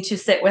learning to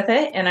sit with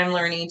it, and I'm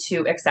learning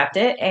to accept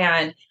it.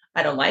 And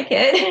I don't like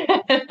it.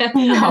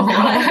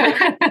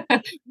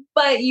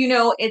 But you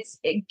know, it's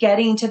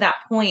getting to that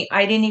point.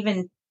 I didn't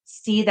even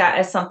see that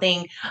as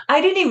something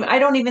I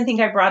don't even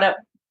think I brought up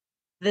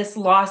this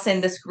loss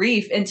and this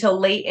grief until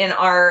late in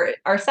our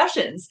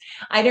sessions.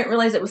 I didn't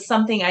realize it was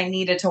something I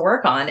needed to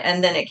work on.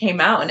 And then it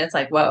came out and it's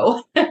like,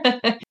 whoa.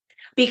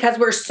 Because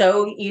we're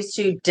so used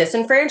to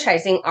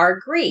disenfranchising our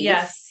grief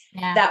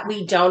that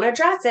we don't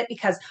address it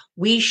because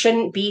we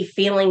shouldn't be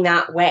feeling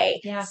that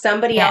way.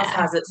 Somebody else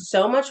has it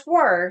so much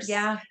worse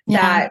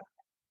that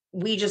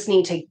we just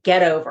need to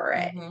get over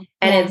it.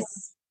 And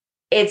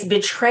it's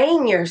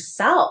betraying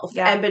yourself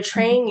and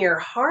betraying your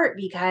heart,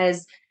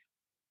 because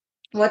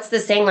what's the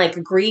saying?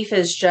 Like, grief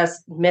is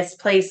just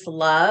misplaced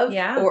love.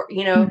 Or,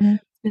 you know,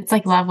 it's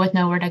like love with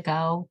nowhere to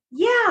go.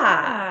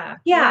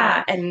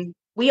 And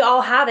we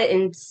all have it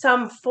in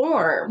some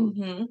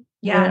form.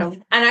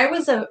 And I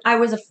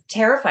was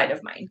terrified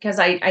of mine because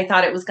I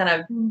thought it was going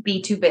to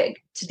be too big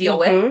to deal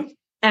with.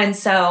 And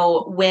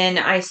so when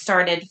I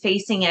started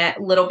facing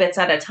it little bits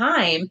at a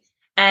time,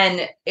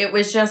 and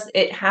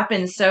it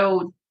happened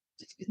so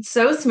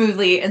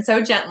smoothly and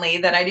so gently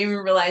that I didn't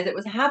even realize it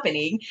was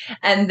happening.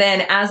 And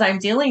then as I'm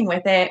dealing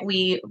with it,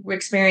 we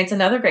experience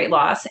another great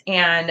loss.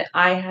 And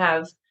I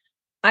have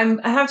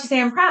to say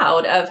I'm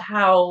proud of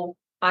how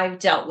I've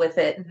dealt with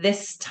it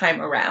this time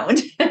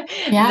around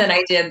than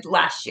I did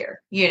last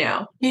year, you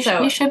know.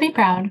 You should be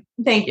proud.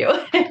 Thank you.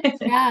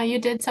 You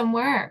did some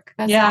work.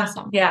 That's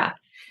awesome.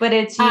 But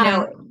it's, you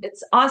know,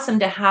 it's awesome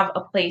to have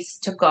a place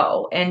to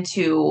go and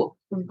to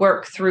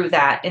work through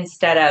that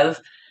instead of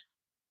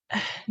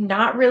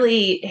not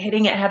really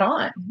hitting it head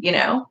on, you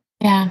know?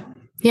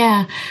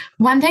 Yeah.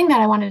 One thing that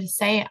I wanted to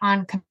say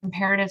on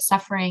comparative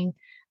suffering,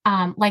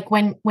 like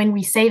when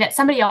we say that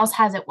somebody else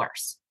has it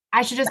worse,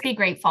 I should just be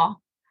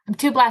grateful. I'm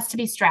too blessed to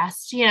be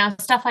stressed, you know,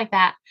 stuff like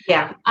that.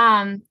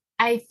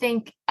 I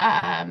think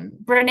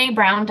Brene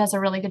Brown does a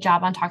really good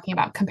job on talking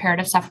about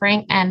comparative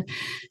suffering. And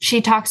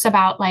she talks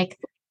about like,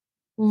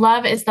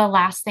 love is the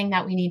last thing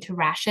that we need to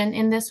ration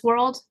in this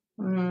world.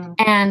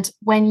 And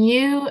when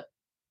you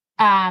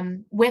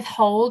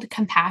withhold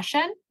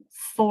compassion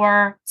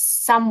for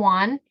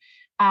someone,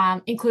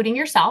 including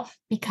yourself,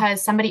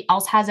 because somebody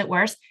else has it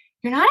worse,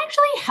 you're not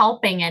actually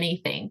helping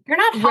anything. You're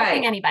not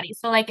helping anybody.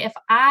 So like if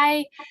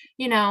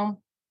you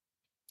know,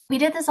 we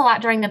did this a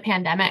lot during the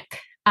pandemic.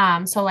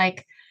 So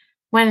like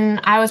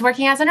when I was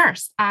working as a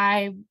nurse,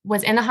 I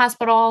was in the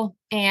hospital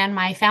and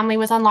my family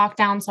was on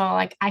lockdown. So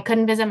like I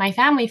couldn't visit my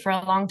family for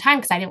a long time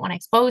because I didn't want to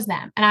expose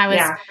them. And I was,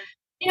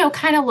 you know,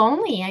 kind of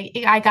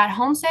lonely. I got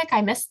homesick.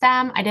 I missed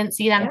them. I didn't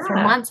see them for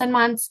months and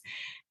months.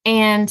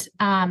 And,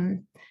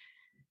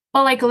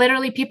 but like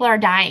literally people are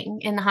dying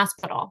in the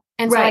hospital.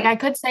 And so like, I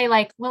could say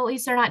like, well, at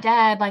least they're not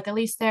dead. Like, at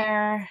least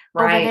they're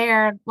over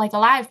there, like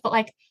alive. But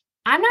like,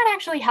 I'm not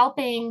actually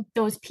helping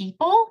those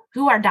people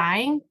who are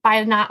dying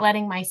by not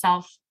letting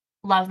myself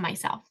love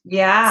myself.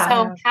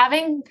 So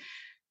having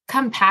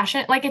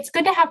compassion, like it's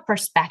good to have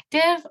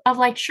perspective of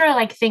like, sure,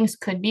 like things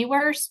could be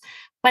worse,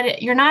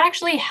 but you're not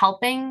actually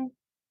helping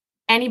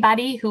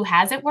anybody who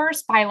has it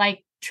worse by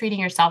like treating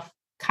yourself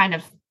kind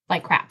of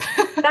like crap.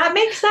 That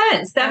makes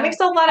sense. That makes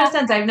a lot of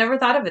sense. I've never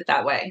thought of it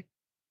that way.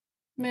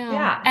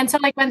 And so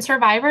like when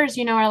survivors,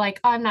 you know, are like,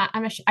 oh,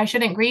 I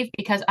shouldn't grieve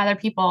because other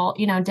people,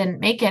 you know, didn't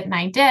make it and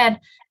I did.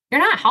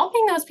 You're not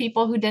helping those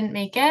people who didn't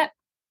make it.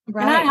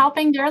 You're not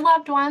helping their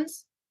loved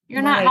ones.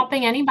 You're not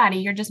helping anybody.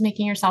 You're just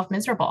making yourself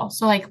miserable.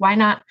 So like, why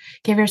not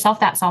give yourself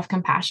that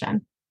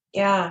self-compassion?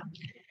 Yeah.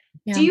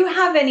 Yeah. Do you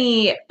have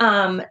any,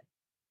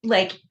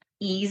 like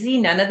easy,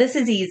 none of this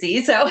is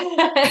easy. So,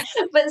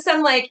 but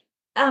some like,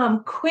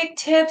 quick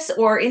tips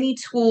or any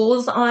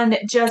tools on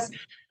just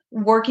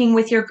working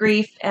with your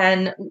grief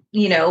and,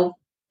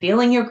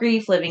 feeling your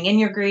grief, living in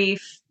your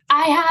grief?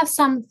 I have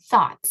some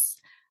thoughts.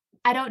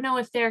 I don't know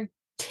if they're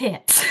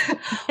tips,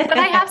 but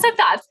I have some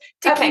thoughts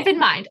to keep in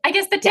mind. I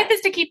guess the tip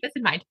is to keep this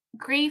in mind.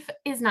 Grief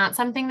is not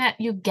something that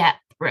you get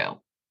through.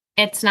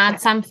 It's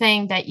not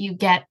something that you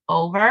get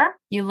over.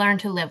 You learn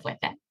to live with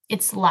it.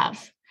 It's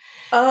love.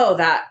 Oh,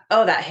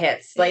 that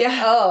hits. Like,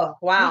 oh,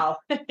 wow.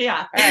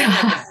 Yeah. All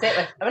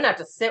right, I'm gonna have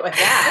to sit with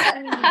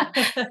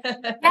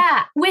that.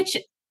 Yeah, which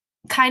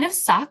kind of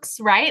sucks,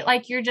 right?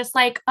 Like you're just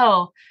like,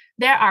 oh,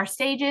 there are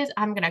stages.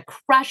 I'm going to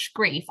crush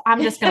grief.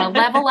 I'm just going to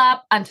level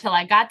up until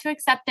I got to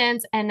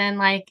acceptance and then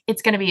like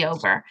it's going to be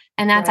over.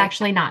 And that's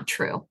actually not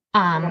true.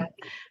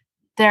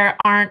 There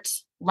aren't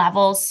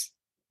levels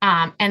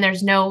and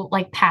there's no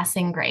like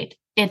passing grade.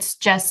 It's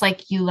just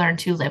like you learn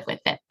to live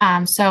with it.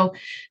 So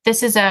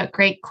this is a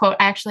great quote.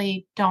 I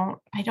actually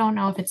don't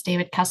know if it's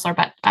David Kessler,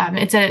 but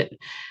it's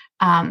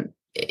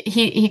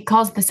he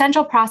calls the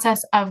central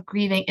process of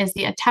grieving is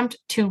the attempt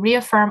to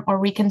reaffirm or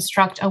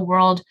reconstruct a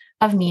world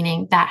of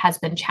meaning that has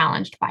been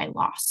challenged by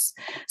loss.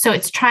 So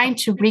it's trying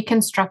to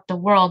reconstruct the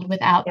world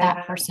without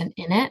that person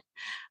in it,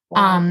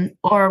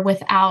 or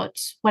without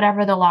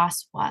whatever the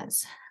loss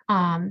was.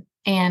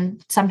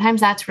 And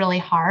sometimes that's really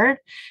hard.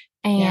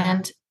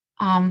 And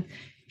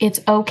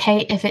it's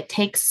okay if it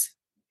takes,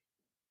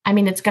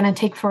 it's going to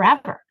take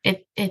forever.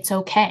 It's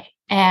okay.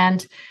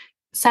 And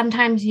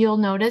sometimes you'll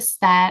notice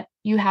that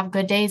you have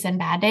good days and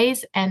bad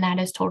days, and that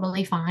is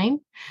totally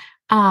fine.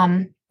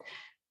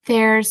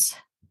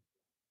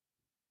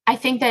 I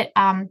think that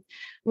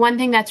one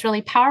thing that's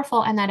really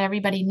powerful and that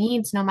everybody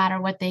needs, no matter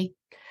what they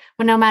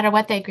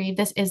grieve,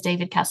 this is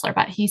David Kessler,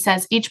 but he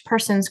says each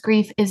person's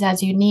grief is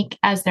as unique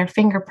as their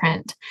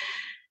fingerprint.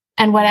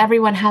 And what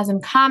everyone has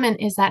in common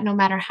is that no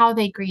matter how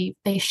they grieve,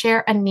 they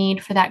share a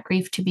need for that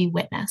grief to be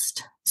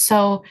witnessed.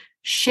 So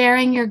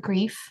sharing your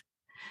grief,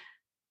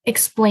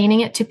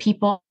 explaining it to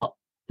people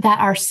that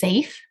are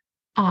safe,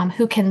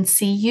 who can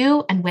see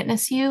you and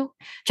witness you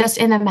just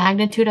in the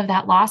magnitude of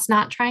that loss,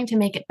 not trying to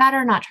make it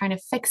better, not trying to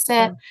fix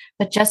it,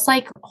 but just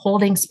like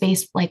holding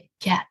space, like,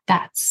 yeah,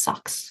 that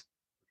sucks.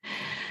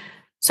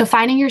 So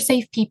finding your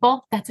safe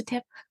people, that's a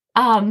tip.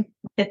 There's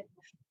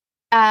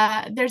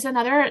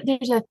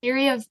a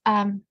theory of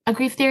a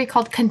grief theory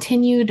called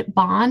continued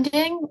bonds,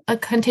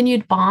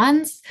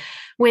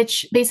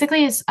 which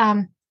basically is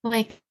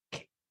like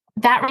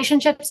that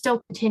relationship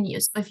still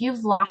continues. So if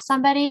you've lost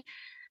somebody,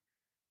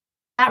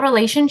 that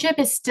relationship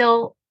is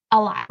still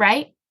alive,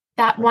 right?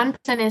 That one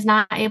person is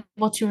not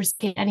able to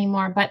reciprocate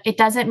anymore, but it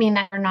doesn't mean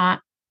that you're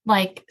not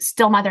like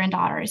still mother and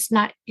daughter.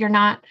 You're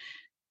not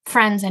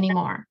friends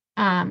anymore.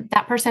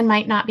 That person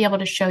might not be able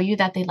to show you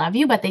that they love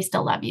you, but they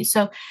still love you.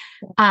 So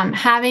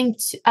having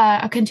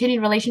a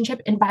continued relationship,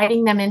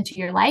 inviting them into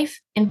your life,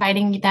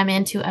 inviting them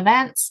into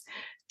events,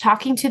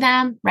 talking to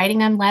them, writing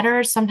them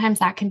letters, sometimes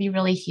that can be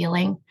really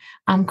healing.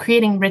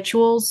 Creating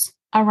rituals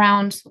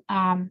around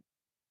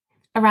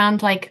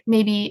like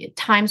maybe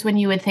times when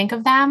you would think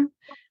of them,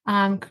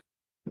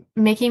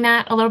 making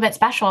that a little bit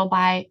special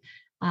by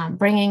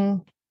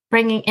bringing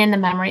in the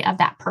memory of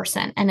that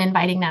person and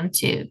inviting them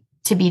to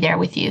be there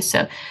with you.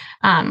 So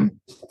I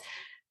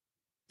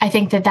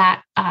think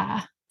that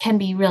can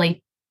be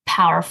really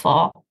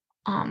powerful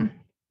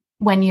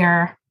when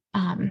you're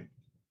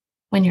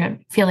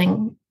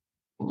feeling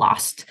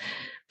lost.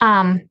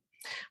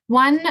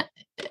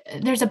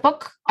 There's a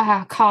book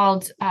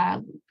called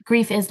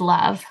Grief is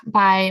Love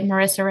by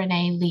Marissa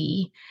Renee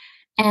Lee.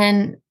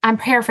 And I'm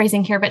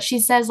paraphrasing here, but she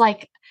says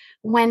like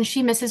when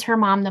she misses her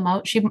mom the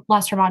most, she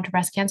lost her mom to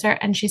breast cancer.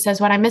 And she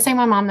says, when I'm missing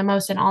my mom the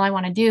most and all I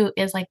want to do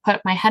is like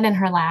put my head in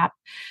her lap,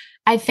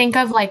 I think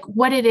of like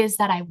what it is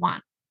that I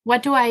want.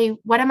 What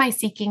am I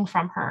seeking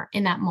from her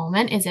in that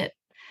moment? Is it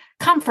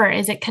comfort?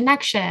 Is it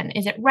connection?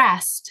 Is it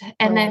rest?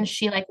 And then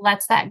she like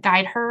lets that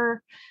guide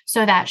her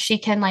so that she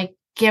can like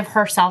give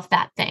herself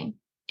that thing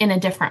in a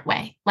different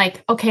way.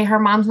 Like, okay, her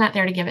mom's not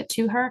there to give it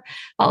to her,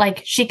 but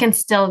like she can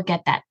still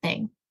get that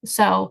thing.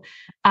 So,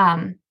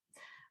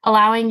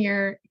 allowing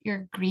your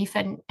grief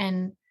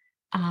and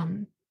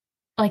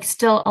like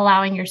still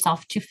allowing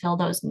yourself to fill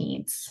those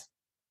needs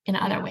in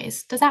other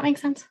ways. Does that make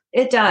sense?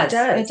 It does.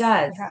 It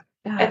does.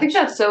 Yeah. I think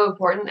that's so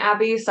important,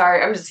 Abby.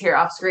 Sorry, I'm just here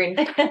off screen.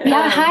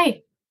 Yeah,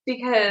 hi.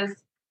 Because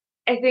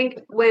I think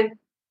when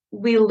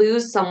we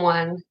lose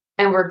someone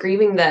and we're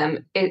grieving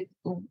them,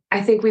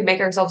 I think we make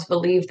ourselves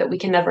believe that we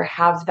can never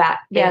have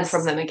that thing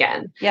from them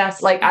again.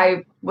 Yes. Like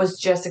I was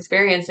just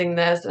experiencing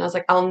this and I was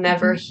like, I'll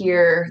never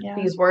hear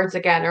these words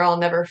again, or I'll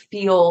never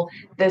feel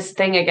this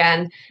thing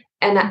again.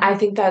 And I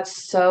think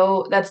that's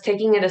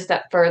taking it a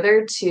step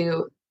further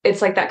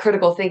it's like that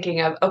critical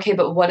thinking of, okay,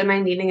 but what am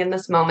I needing in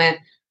this moment?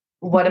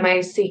 What am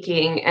I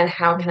seeking? And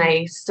how can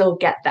I still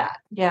get that?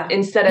 Yeah.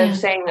 Instead of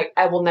saying like,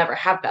 I will never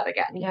have that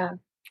again. Yeah.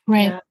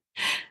 Right. Yeah.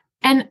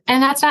 And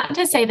that's not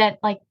to say that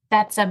like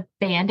that's a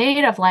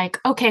band-aid of like,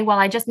 okay, well,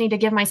 I just need to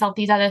give myself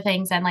these other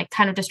things and like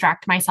kind of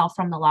distract myself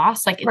from the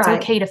loss. Like it's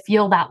okay to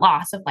feel that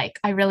loss of like,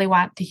 I really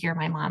want to hear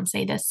my mom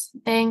say this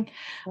thing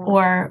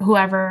or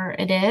whoever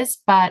it is.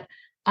 But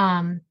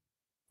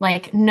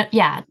like, no,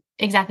 yeah,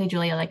 exactly,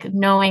 Julia, like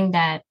knowing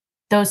that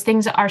those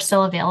things are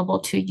still available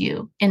to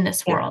you in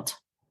this world.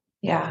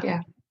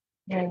 Yeah.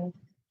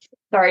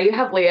 Sorry, you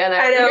have Leah. And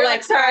I know,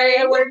 like, sorry,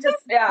 we're just,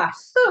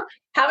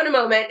 having a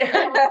moment.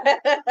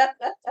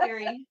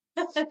 Scary.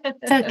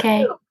 It's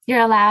okay.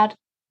 You're allowed.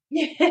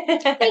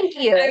 Thank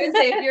you. I would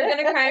say if you're going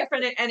to cry in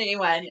front of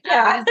anyone,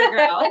 Abby's the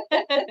girl.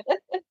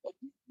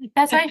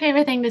 That's my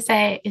favorite thing to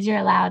say is you're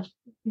allowed.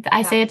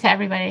 I say it to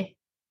everybody.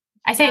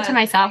 I say it to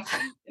myself.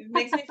 It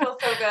makes me feel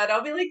so good.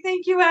 I'll be like,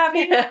 thank you,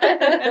 Abby.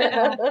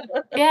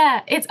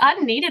 Yeah, it's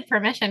unneeded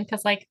permission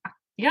because like,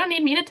 you don't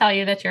need me to tell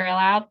you that you're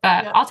allowed,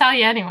 but I'll tell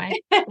you anyway.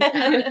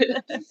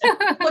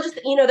 Well, just,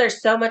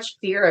 there's so much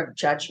fear of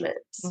judgment.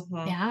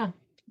 Yeah.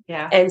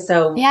 Yeah. And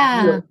so,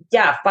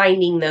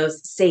 finding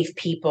those safe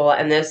people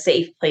and those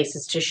safe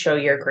places to show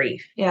your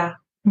grief. Yeah.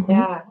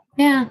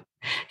 Yeah.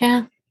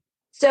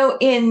 So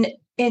in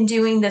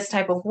doing this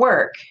type of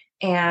work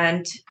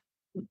and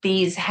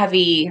these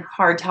heavy,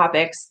 hard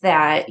topics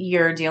that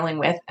you're dealing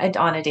with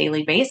on a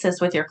daily basis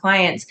with your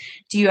clients,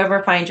 do you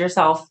ever find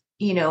yourself,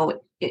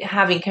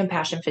 having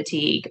compassion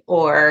fatigue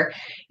or,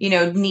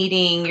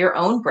 needing your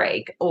own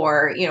break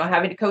or,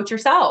 having to coach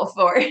yourself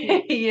or,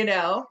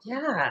 Yeah.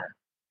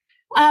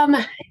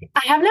 I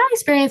have not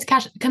experienced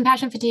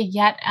compassion fatigue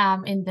yet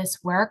in this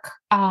work,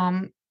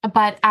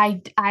 but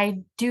I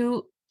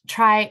do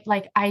try,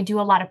 like, I do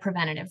a lot of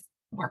preventative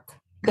work.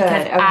 Good.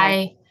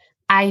 Okay.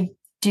 I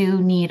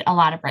do need a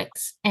lot of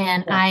breaks,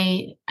 and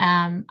I'm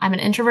an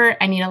introvert.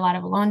 I need a lot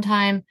of alone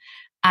time.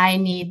 I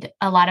need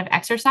a lot of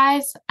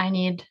exercise. I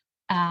need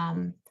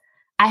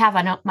I have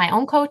my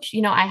own coach.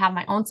 I have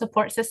my own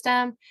support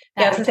system.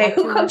 I was going to say,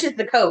 who coaches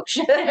the coach?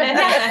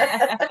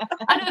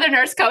 Another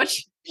nurse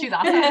coach. She's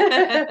awesome.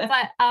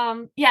 But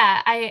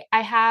I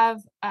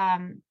have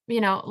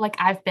like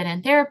I've been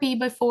in therapy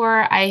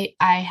before. I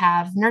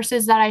have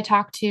nurses that I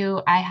talk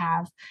to. I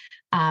have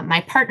my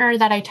partner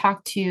that I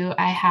talk to.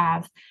 I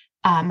have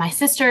my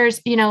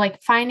sisters,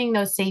 like finding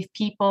those safe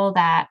people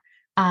that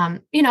I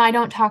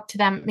don't talk to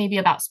them maybe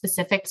about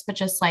specifics, but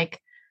just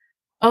like,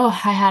 oh,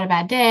 I had a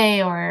bad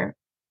day, or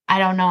I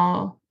don't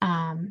know,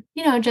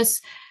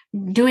 just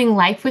doing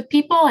life with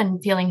people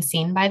and feeling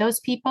seen by those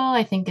people,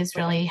 I think is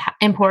really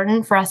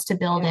important for us to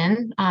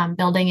building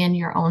in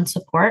your own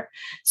support.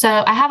 So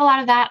I have a lot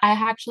of that. I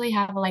actually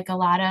have like a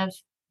lot of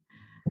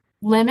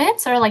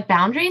limits or like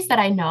boundaries that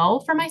I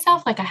know for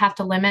myself. Like I have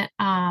to limit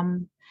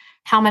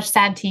how much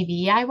sad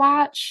TV I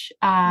watch,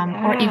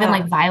 or even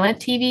like violent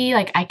TV.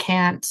 Like I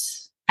can't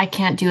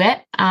do it.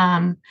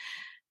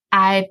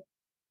 I've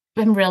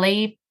been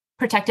really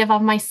protective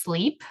of my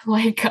sleep.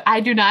 Like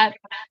I do not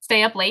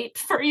stay up late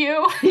for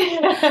you.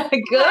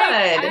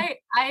 Good.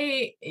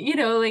 I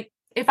like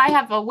if I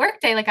have a work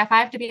day, like if I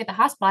have to be at the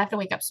hospital, I have to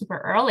wake up super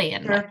early,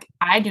 and like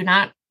I do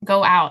not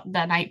go out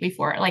the night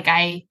before. Like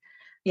I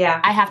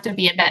have to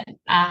be in bed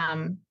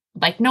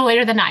like no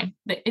later than 9.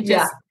 It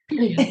just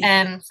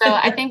and so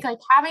I think like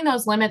having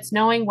those limits,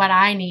 knowing what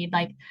I need,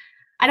 like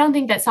I don't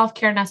think that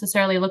self-care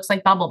necessarily looks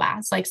like bubble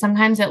baths. Like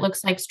sometimes it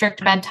looks like strict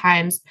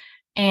bedtimes,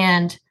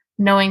 and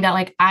knowing that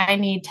like I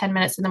need 10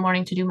 minutes in the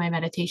morning to do my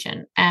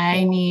meditation.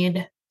 I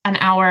need an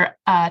hour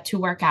to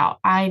work out.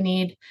 I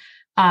need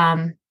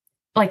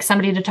like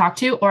somebody to talk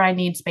to, or I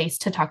need space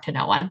to talk to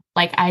no one.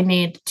 Like I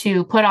need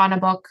to put on a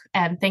book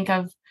and think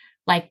of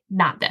like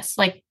not this,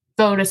 like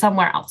go to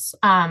somewhere else.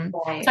 So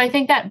I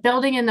think that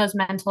building in those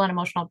mental and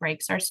emotional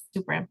breaks are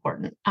super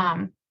important.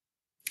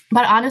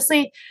 But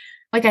honestly,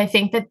 like I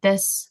think that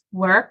this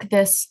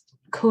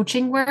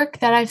coaching work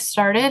that I've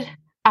started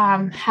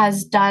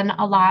has done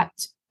a lot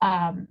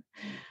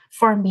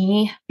for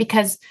me,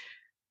 because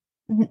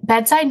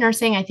bedside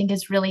nursing, I think,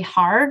 is really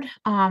hard.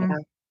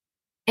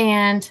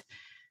 And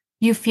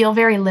you feel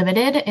very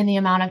limited in the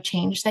amount of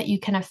change that you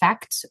can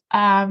affect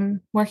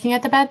working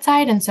at the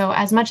bedside. And so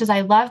as much as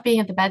I love being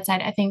at the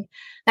bedside, I think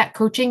that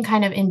coaching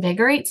kind of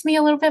invigorates me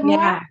a little bit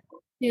more.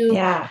 We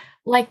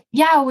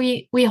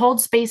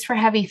hold space for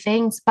heavy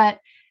things, but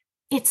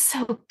it's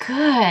so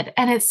good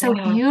and it's so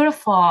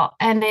beautiful,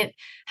 and it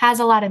has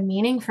a lot of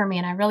meaning for me.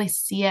 And I really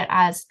see it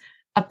as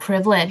a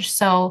privilege.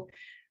 So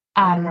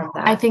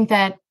I think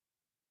that,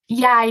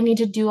 I need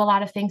to do a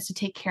lot of things to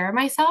take care of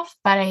myself,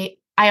 but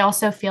I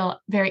also feel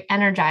very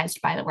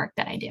energized by the work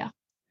that I do.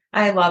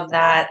 I love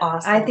that.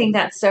 Awesome. I think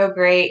that's so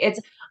great.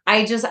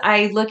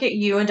 I look at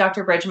you and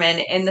Dr. Bridgman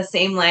in the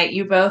same light.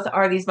 You both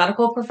are these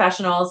medical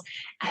professionals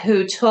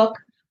who took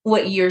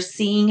what you're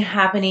seeing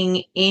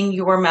happening in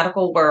your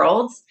medical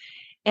worlds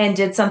and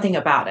did something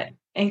about it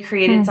and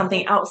created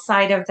something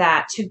outside of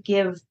that to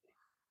give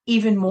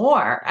even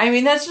more. I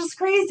mean, that's just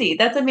crazy.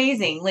 That's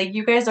amazing. Like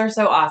you guys are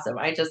so awesome.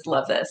 I just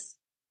love this.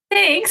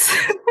 Thanks.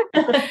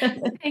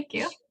 Thank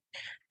you.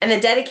 And the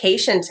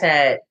dedication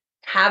to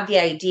have the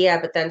idea,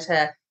 but then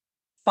to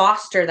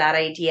foster that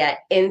idea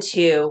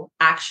into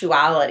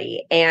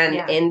actuality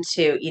and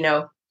into,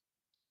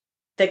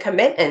 the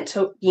commitment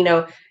to,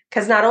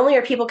 because not only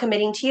are people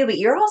committing to you, but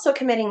you're also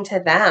committing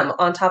to them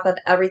on top of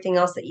everything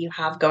else that you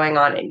have going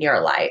on in your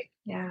life.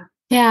 Yeah.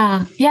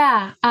 Yeah.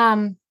 Yeah.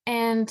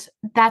 And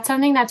that's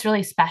something that's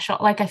really special.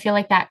 Like, I feel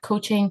like that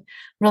coaching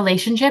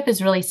relationship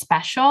is really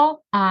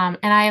special. And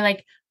I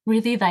like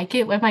really like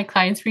it when my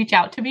clients reach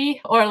out to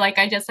me, or like,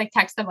 I just like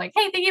text them like,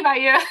 hey, thinking about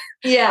you,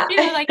 Yeah.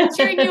 like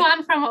cheering you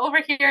on from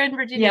over here in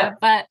Virginia. Yeah.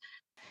 But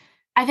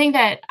I think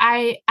that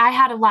I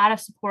had a lot of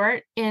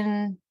support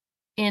in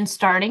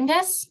starting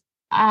this,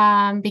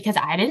 because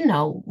I didn't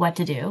know what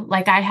to do.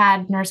 Like, I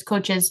had nurse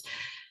coaches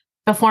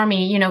before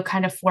me,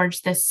 kind of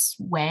forged this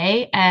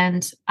way.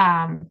 And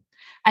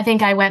I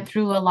think I went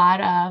through a lot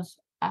of,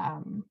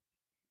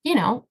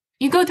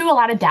 you go through a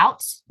lot of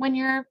doubts when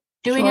you're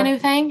doing a new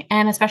thing,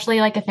 and especially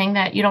like a thing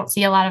that you don't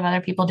see a lot of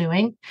other people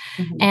doing.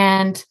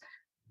 And,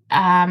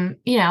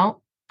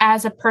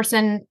 as a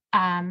person,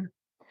 I'm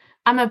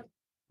a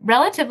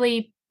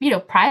relatively,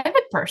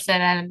 private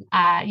person. And,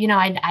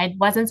 I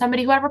wasn't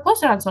somebody who ever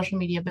posted on social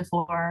media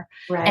before.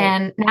 Right.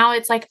 And now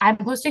it's like, I'm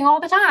posting all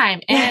the time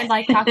and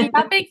like talking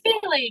about big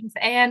feelings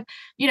and,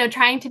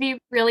 trying to be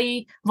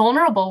really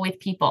vulnerable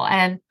with people.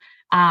 And,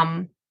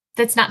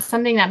 that's not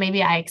something that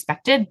maybe I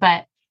expected,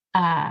 but,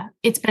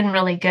 it's been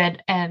really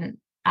good. And,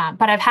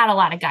 but I've had a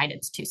lot of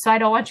guidance too. So I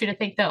don't want you to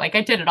think that like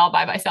I did it all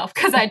by myself,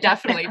 because I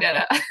definitely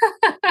did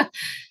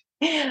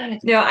it.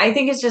 No, I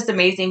think it's just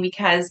amazing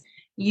because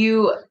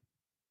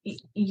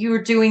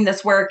you're doing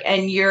this work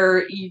and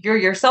you're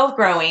yourself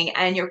growing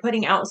and you're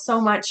putting out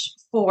so much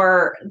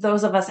for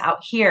those of us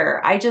out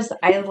here. I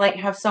like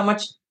have so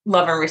much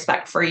love and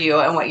respect for you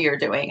and what you're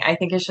doing. I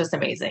think it's just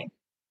amazing.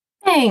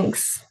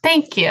 Thanks.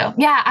 Thank you.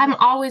 Yeah. I'm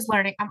always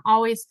learning. I'm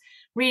always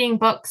reading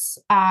books.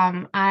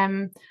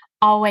 I'm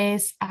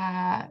always,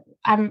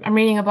 I'm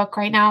reading a book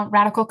right now,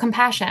 Radical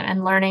Compassion,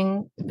 and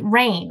learning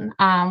RAIN,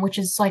 which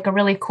is like a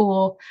really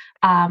cool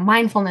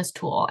mindfulness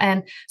tool.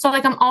 And so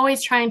like, I'm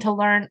always trying to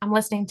learn. I'm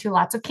listening to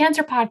lots of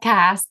cancer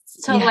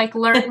podcasts to like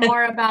learn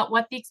more about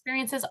what the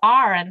experiences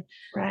are and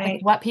like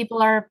what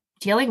people are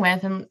dealing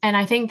with. And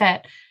I think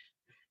that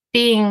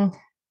being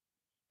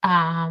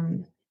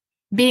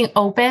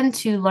open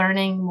to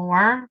learning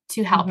more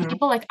to help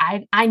people. Like,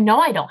 I know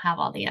I don't have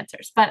all the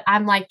answers, but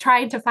I'm like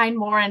trying to find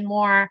more and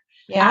more.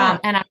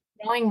 And I'm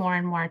growing more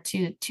and more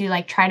to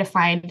like try to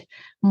find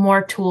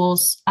more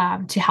tools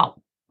to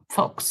help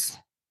folks.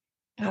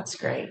 That's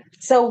great.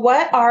 So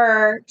what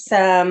are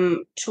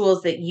some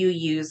tools that you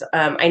use?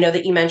 I know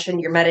that you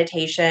mentioned your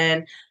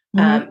meditation,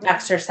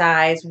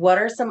 exercise. What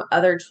are some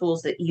other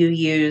tools that you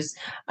use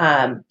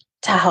to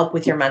help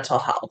with your mental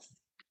health,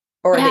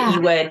 or that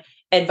you would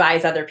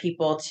advise other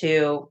people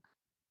to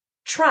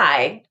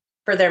try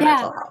for their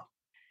mental health?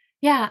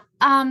 Yeah.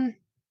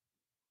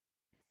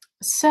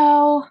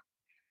 So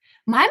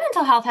my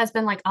mental health has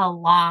been like a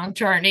long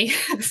journey.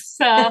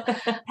 So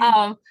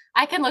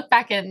I can look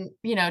back in,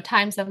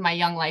 times of my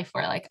young life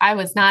where like I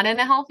was not in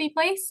a healthy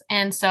place.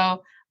 And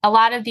so a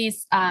lot of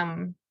these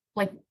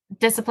like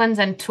disciplines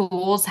and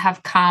tools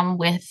have come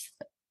with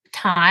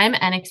time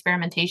and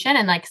experimentation.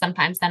 And like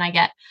sometimes then I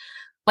get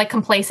like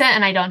complacent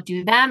and I don't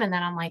do them. And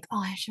then I'm like,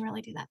 oh, I should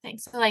really do that thing.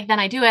 So like, then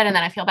I do it and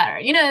then I feel better,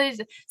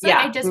 so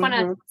I just want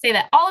to say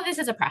that all of this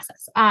is a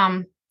process.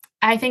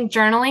 I think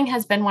journaling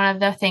has been one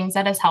of the things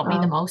that has helped me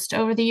the most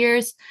over the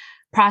years,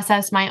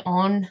 process my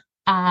own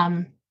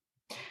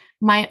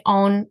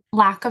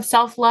lack of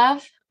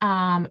self-love,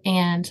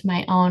 and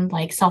my own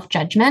like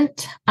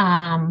self-judgment.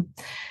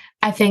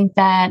 I think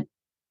that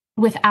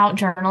without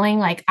journaling,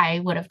 like I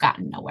would have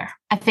gotten nowhere.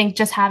 I think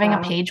just having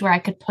a page where I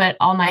could put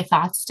all my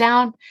thoughts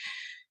down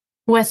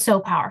was so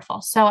powerful.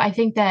 So I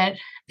think that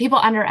people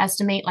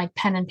underestimate like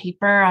pen and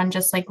paper on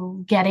just like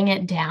getting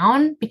it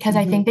down, because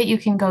I think that you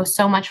can go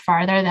so much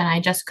farther than I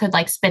just could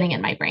like spinning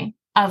in my brain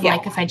of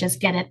like, if I just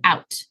get it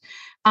out.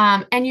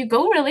 And you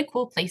go really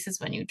cool places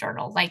when you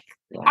journal. Like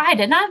I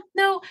did not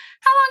know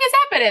how long has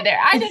that been in there.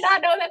 I did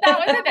not know that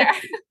was in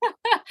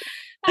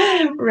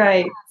there.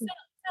 Right.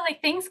 So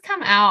like things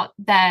come out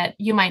that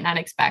you might not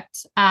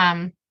expect.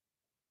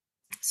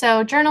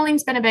 So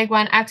journaling's been a big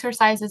one.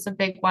 Exercise is a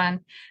big one.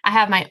 I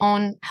have my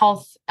own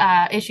health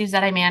issues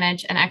that I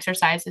manage, and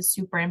exercise is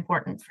super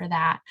important for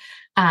that.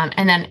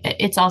 And then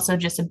it's also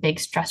just a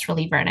big stress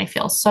reliever, and I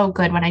feel so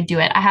good when I do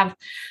it. I have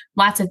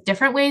lots of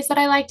different ways that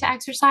I like to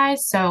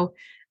exercise. So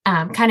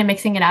kind of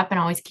mixing it up and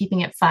always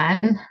keeping it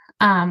fun.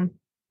 I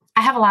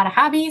have a lot of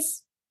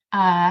hobbies,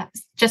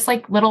 just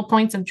like little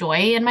points of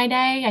joy in my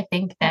day. I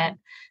think that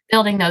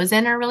building those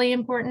in are really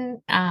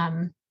important.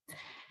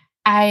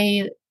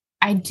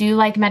 I do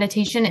like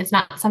meditation. It's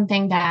not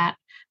something that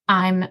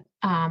I've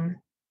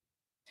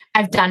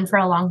done for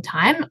a long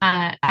time.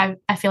 I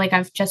feel like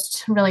I've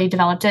just really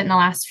developed it in the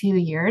last few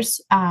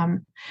years. But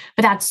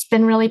that's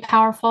been really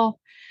powerful.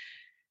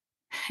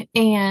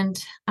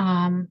 And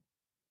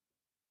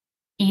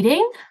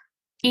eating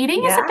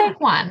is a big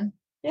one.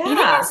 Eating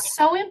is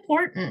so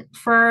important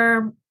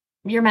for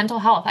your mental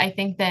health. I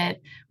think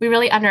that we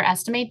really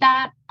underestimate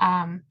that.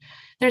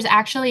 There's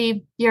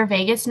actually your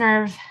vagus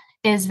nerve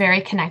is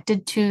very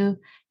connected to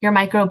your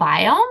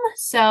microbiome.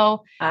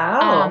 So,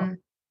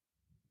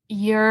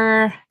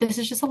 this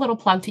is just a little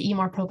plug to eat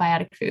more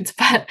probiotic foods,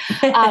 but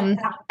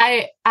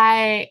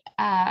I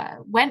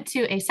went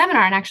to a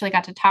seminar and actually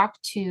got to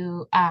talk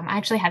to, I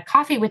actually had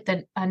coffee with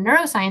a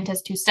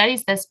neuroscientist who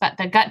studies this, but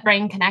the gut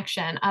brain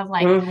connection of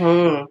like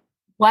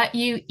what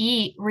you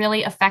eat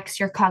really affects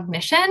your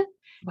cognition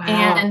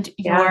and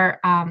your,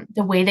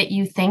 the way that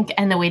you think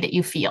and the way that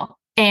you feel.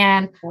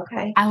 And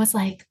I was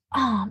like,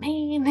 oh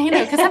man,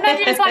 cause sometimes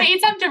you just want to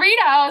eat some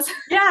Doritos.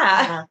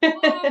 Yeah.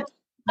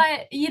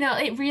 But,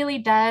 it really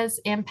does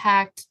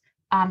impact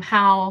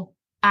how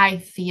I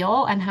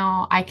feel and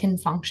how I can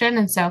function.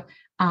 And so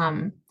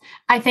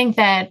I think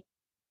that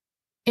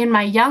in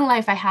my young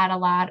life, I had a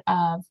lot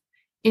of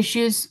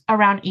issues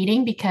around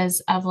eating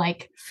because of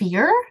like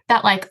fear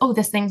that like, oh,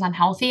 this thing's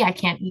unhealthy. I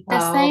can't eat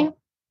this thing.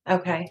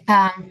 Okay.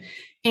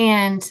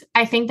 And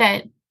I think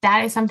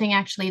that is something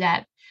actually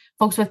that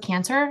folks with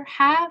cancer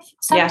have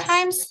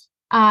sometimes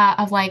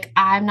of like,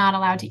 I'm not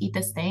allowed to eat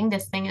this thing.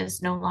 This thing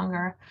is no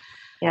longer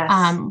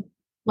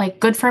like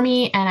good for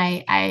me.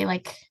 And I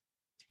like,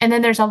 and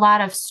then there's a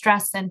lot of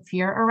stress and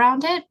fear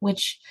around it,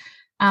 which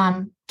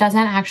doesn't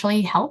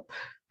actually help.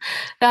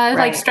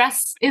 Like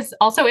stress is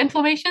also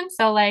inflammation.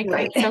 So like,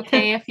 it's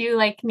okay if you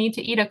like need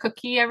to eat a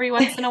cookie every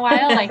once in a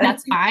while, like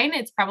that's fine.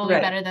 It's probably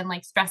better than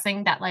like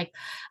stressing that like,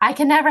 I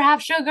can never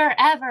have sugar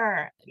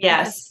ever.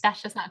 Yes.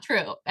 That's just not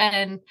true.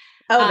 And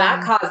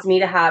that caused me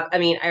to have,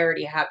 I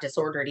already have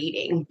disordered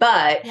eating,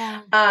 but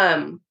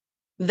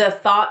the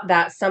thought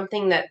that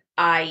something that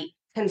I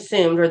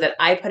consumed or that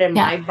I put in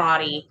my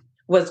body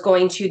was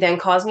going to then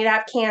cause me to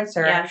have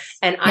cancer,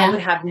 and I would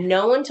have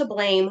no one to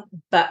blame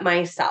but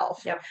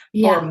myself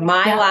for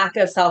my lack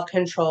of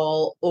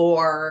self-control,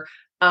 or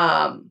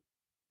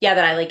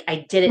that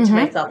I did it to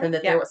myself, and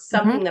that there was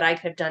something that I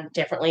could have done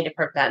differently to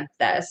prevent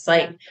this.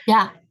 Like,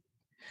 that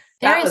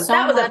was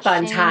a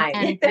fun time.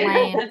 And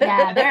blame.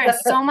 There is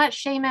so much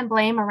shame and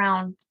blame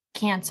around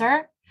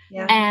cancer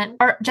and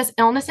or just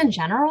illness in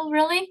general,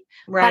 really.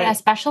 But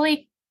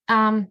especially,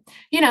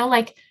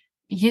 like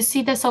you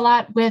see this a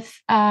lot with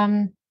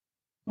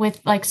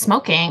like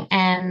smoking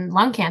and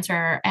lung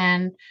cancer,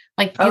 and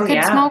like you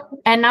can smoke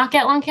and not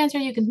get lung cancer.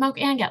 You can smoke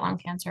and get lung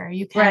cancer.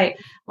 You can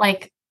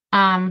like,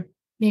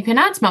 you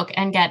cannot smoke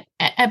and get,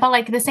 but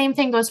like the same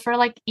thing goes for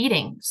like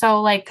eating.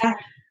 So like,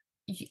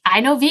 I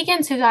know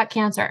vegans who got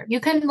cancer. You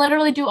can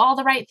literally do all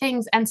the right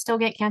things and still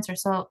get cancer.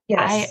 So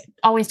I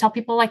always tell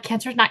people like,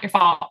 cancer is not your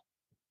fault.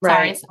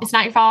 Sorry, it's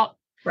not your fault.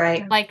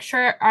 Right. Like,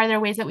 sure, are there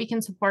ways that we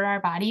can support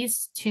our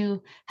bodies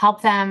to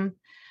help them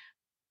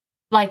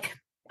like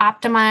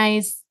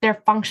optimize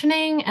their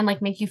functioning and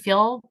like make you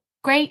feel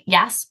great?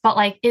 Yes. But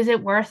like, is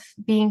it worth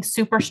being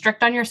super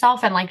strict on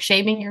yourself and like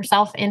shaming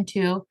yourself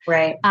into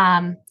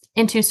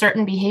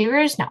certain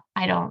behaviors? No,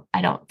 I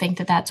don't think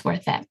that that's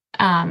worth it.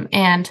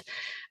 And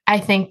I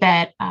think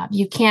that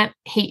you can't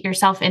hate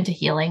yourself into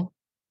healing.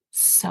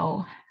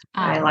 So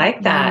I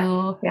like that.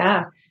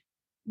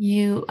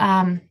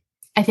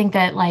 I think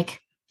that like,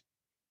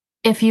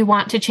 if you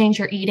want to change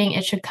your eating,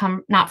 it should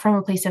come not from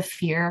a place of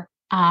fear,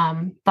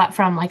 but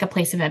from like a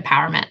place of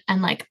empowerment.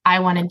 And like, I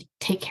want to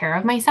take care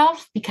of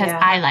myself because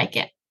I like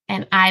it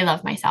and I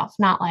love myself,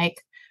 not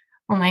like,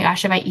 oh my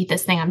gosh, if I eat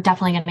this thing, I'm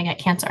definitely going to get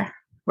cancer.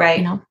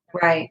 Right.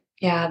 Right.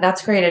 Yeah.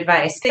 That's great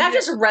advice. That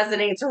just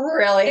resonates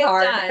really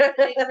hard.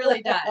 It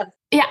really does.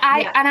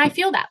 And I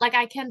feel that like,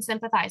 I can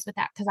sympathize with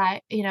that. Cause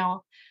I,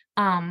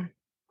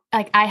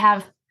 like I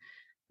have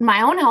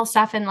my own health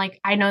stuff. And like,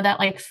 I know that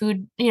like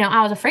food,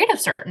 I was afraid of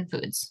certain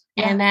foods,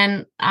 and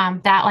then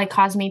that like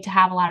caused me to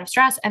have a lot of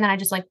stress, and then I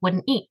just like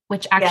wouldn't eat,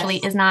 which actually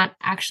is not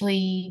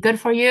actually good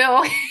for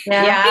you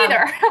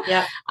either.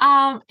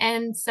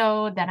 And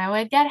so then I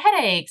would get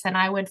headaches and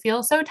I would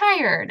feel so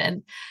tired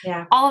and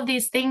all of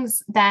these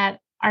things that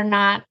are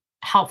not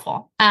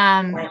helpful.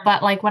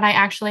 But like when I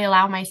actually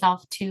allow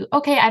myself to,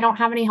 okay, I don't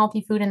have any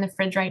healthy food in the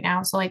fridge right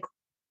now. So like,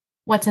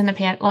 what's in the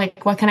pan?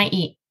 Like, what can I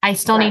eat? I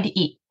still need to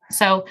eat.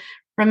 So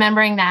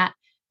remembering that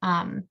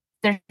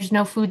there's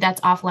no food that's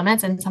off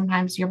limits, and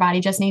sometimes your body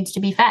just needs to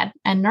be fed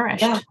and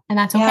nourished, and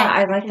that's okay. Yeah,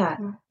 I like that.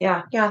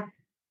 Yeah.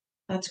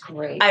 That's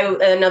great.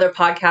 Another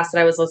podcast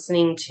that I was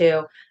listening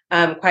to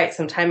quite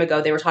some time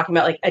ago, they were talking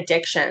about like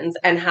addictions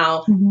and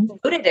how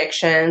food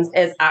addictions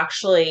is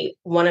actually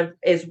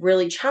is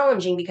really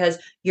challenging because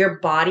your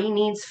body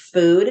needs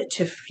food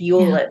to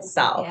fuel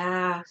itself.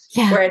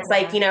 Where it's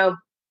like,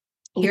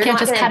 you can't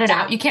just cut it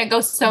out. You can't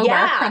go sober.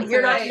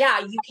 You're not.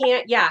 You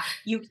can't.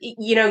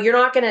 You're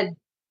not going to.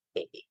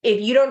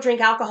 If you don't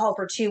drink alcohol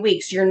for 2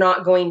 weeks, you're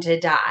not going to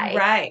die.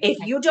 Right.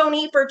 If you don't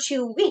eat for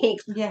 2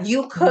 weeks,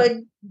 you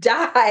could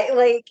die.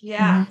 Like,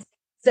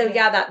 So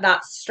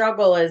that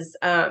struggle is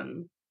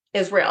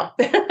real.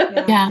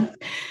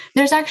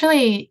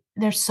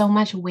 There's so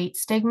much weight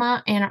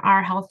stigma in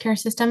our healthcare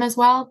system as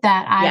well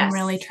that I'm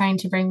really trying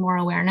to bring more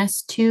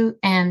awareness to.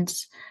 And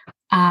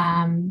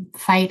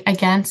fight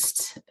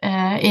against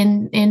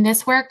in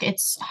this work.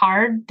 It's a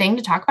hard thing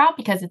to talk about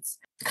because it's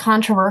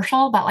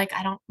controversial, but like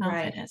I don't know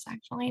if it is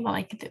actually, but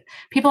like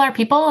people are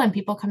people and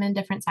people come in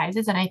different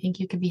sizes, and I think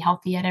you could be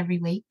healthy at every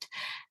weight.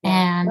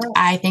 And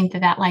I think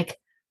that like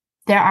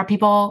there are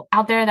people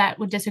out there that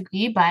would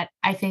disagree, but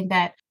I think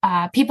that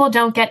people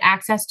don't get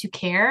access to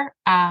care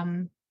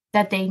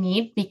that they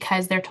need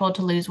because they're told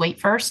to lose weight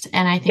first,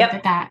 and I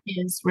think that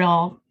is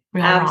real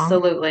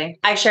Absolutely wrong.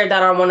 I shared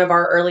that on one of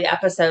our early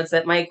episodes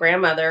that my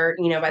grandmother,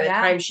 by the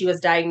time she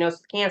was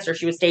diagnosed with cancer,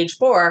 she was stage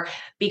 4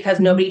 because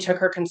nobody took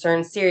her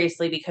concerns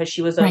seriously because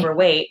she was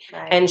overweight.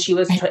 And she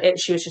was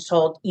she was just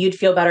told, you'd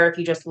feel better if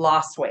you just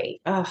lost weight.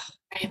 Oh,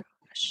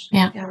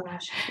 yeah.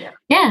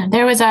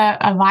 There was a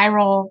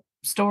viral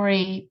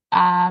story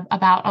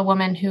about a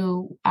woman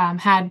who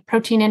had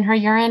protein in her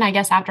urine, I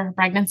guess, after her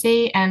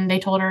pregnancy, and they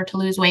told her to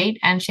lose weight,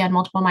 and she had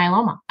multiple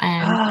myeloma,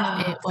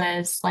 and it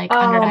was like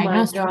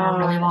underdiagnosed for a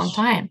really long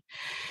time.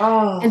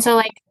 And so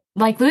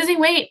like losing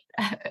weight,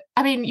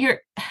 I mean,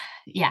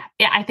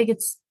 I think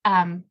it's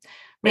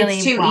really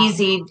it's too wrong.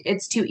 easy.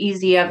 It's too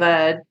easy of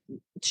a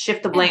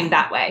shift the blame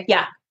that way.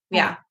 Yeah.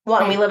 Well,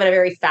 and we live in a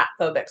very fat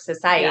phobic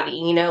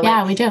society,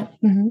 we do.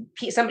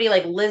 Somebody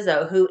like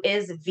Lizzo, who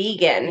is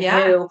vegan,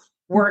 who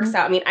works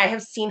out. I mean, I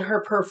have seen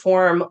her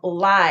perform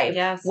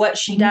live, what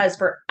she does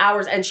for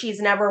hours, and she's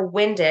never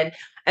winded.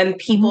 And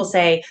people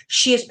say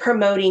she is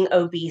promoting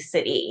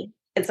obesity.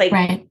 It's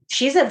like,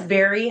 she's a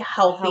very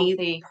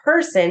healthy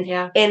person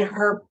in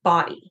her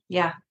body.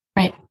 Yeah,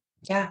 I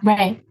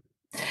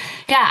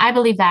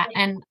believe that.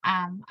 And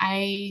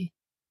I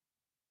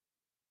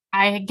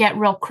get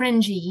real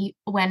cringy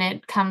when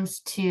it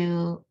comes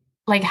to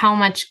like how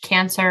much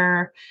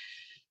cancer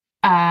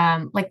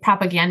like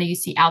propaganda you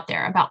see out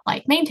there about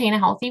like maintain a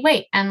healthy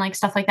weight and like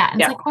stuff like that.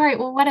 And it's like, all right,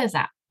 well, what is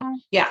that?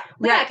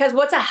 Because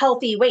what's a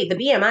healthy weight? The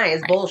BMI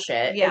is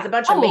bullshit. It's a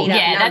bunch of made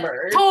up numbers.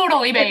 That's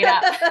totally made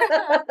up.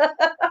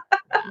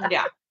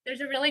 There's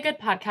a really good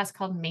podcast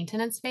called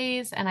Maintenance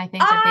Phase, and I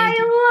think that I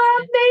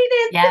love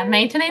maintenance. Yeah,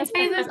 Maintenance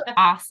Phase is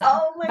awesome.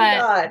 Oh my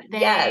God.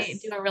 They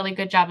do a really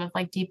good job of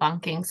like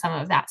debunking some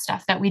of that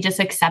stuff that we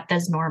just accept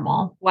as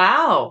normal.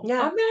 Wow.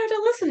 Yeah. I'm gonna have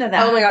to listen to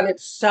that. Oh my God,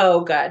 it's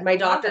so good. My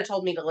doctor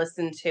told me to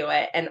listen to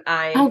it, and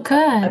I'm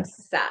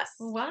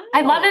obsessed. Wow.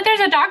 I love that there's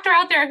a doctor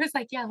out there who's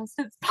like, yeah,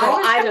 listen.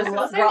 I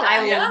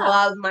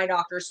love my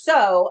doctor.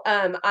 So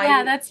I'm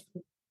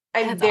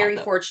very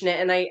fortunate,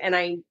 and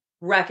I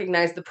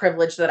recognize the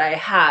privilege that I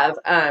have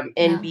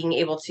in being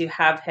able to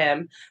have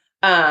him.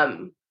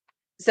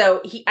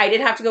 So I did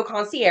have to go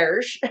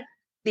concierge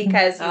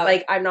because he's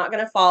like, I'm not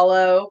going to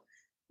follow,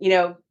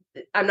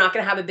 I'm not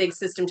going to have a big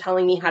system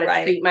telling me how to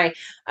treat my,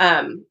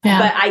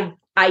 but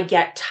I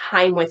get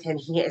time with him.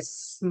 He is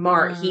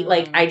smart.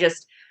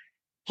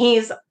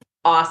 He's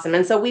awesome.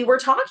 And so we were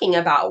talking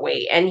about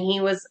weight, and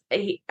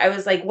I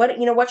was like,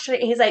 what should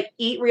he's like,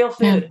 eat real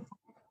food.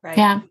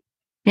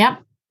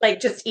 Like,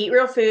 just eat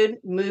real food,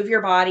 move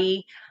your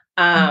body.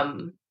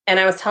 And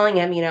I was telling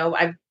him,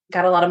 I've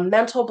got a lot of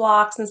mental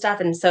blocks and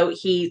stuff. And so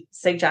he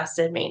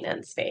suggested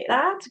Maintenance Phase.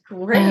 That's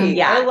great.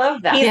 Yeah. I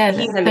love that.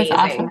 He's amazing.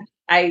 Awesome.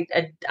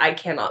 I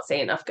cannot say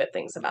enough good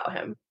things about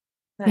him.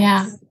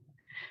 Nice.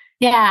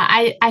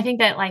 I think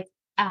that like,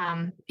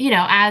 as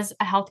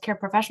a healthcare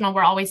professional,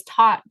 we're always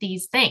taught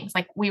these things.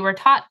 Like we were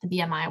taught the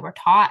BMI, we're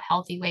taught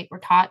healthy weight, we're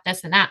taught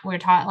this and that. We're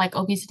taught like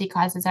obesity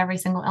causes every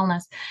single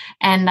illness.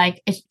 And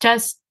like, it's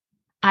just,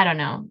 I don't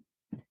know.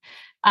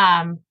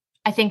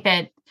 I think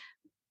that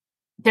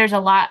there's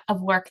a lot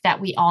of work that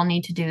we all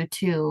need to do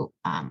to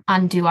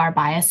undo our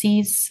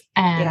biases.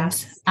 And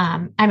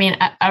I mean,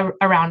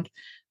 around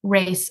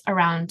race,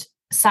 around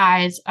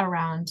size,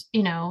 around,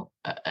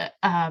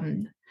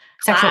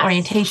 sexual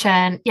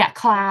orientation.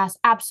 Class.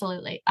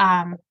 Absolutely.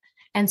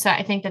 And so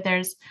I think that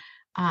there's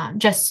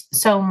just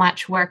so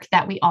much work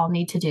that we all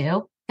need to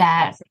do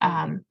that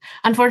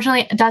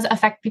unfortunately it does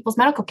affect people's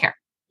medical care.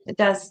 It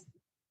does.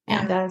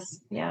 It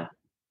does. Yeah.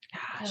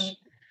 Gosh.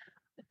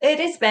 It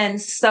has been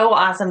so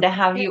awesome to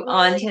have you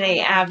on today,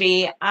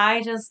 Abby.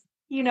 I just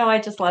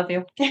love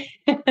you.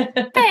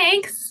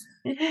 Thanks.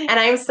 And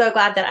I'm so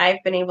glad that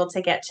I've been able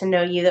to get to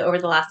know you over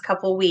the last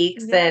couple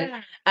weeks.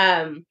 And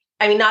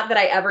I mean, not that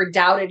I ever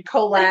doubted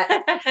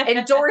Colette's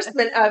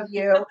endorsement of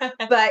you,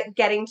 but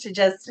getting to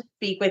just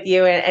speak with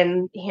you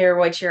and hear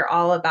what you're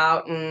all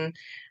about. And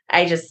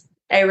I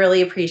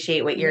really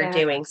appreciate what you're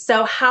doing.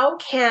 So how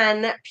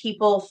can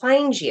people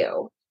find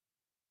you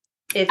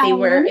if they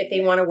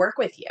want to work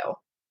with you?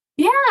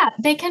 Yeah,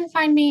 they can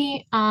find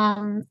me.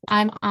 I'm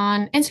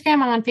on Instagram.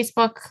 I'm on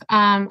Facebook.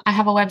 I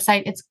have a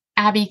website. It's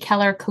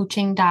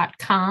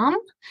abbykellercoaching.com.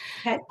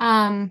 Okay.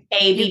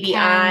 ABBY.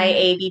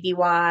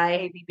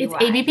 It's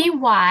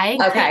ABBY.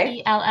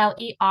 Okay.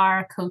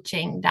 KELLER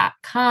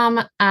coaching.com.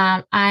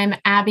 I'm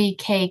Abby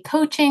K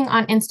Coaching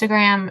on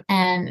Instagram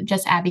and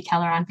just Abby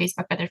Keller on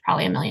Facebook, but there's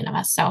probably a million of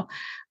us. So,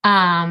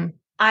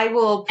 I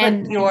will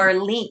put your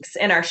links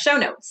in our show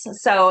notes.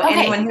 So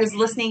anyone who's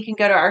listening can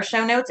go to our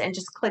show notes and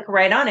just click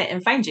right on it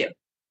and find you.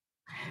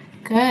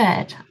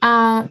 Good.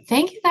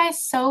 Thank you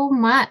guys so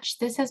much.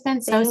 This has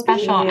been so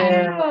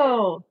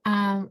special.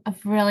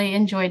 I've really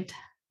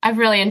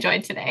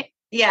enjoyed today.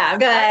 Yeah,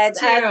 Good. us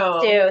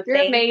too. You're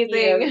You're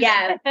amazing.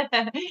 Yes.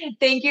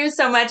 Thank you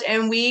so much.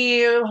 And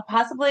we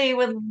possibly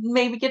would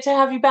maybe get to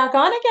have you back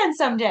on again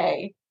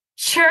someday.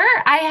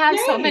 Sure. I have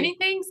so Yay. many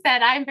things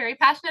that I'm very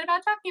passionate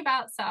about talking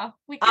about. So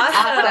we can,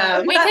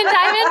 Awesome. we can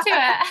dive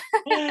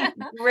into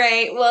it.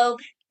 Great. Well,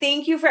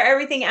 thank you for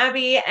everything,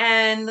 Abby.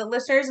 And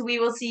listeners, we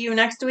will see you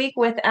next week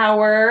with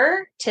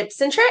our Tips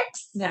and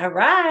tricks. All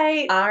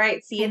right. All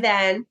right. See you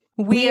then.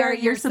 We are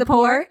your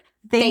support.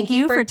 Thank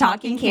you for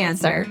talking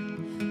cancer.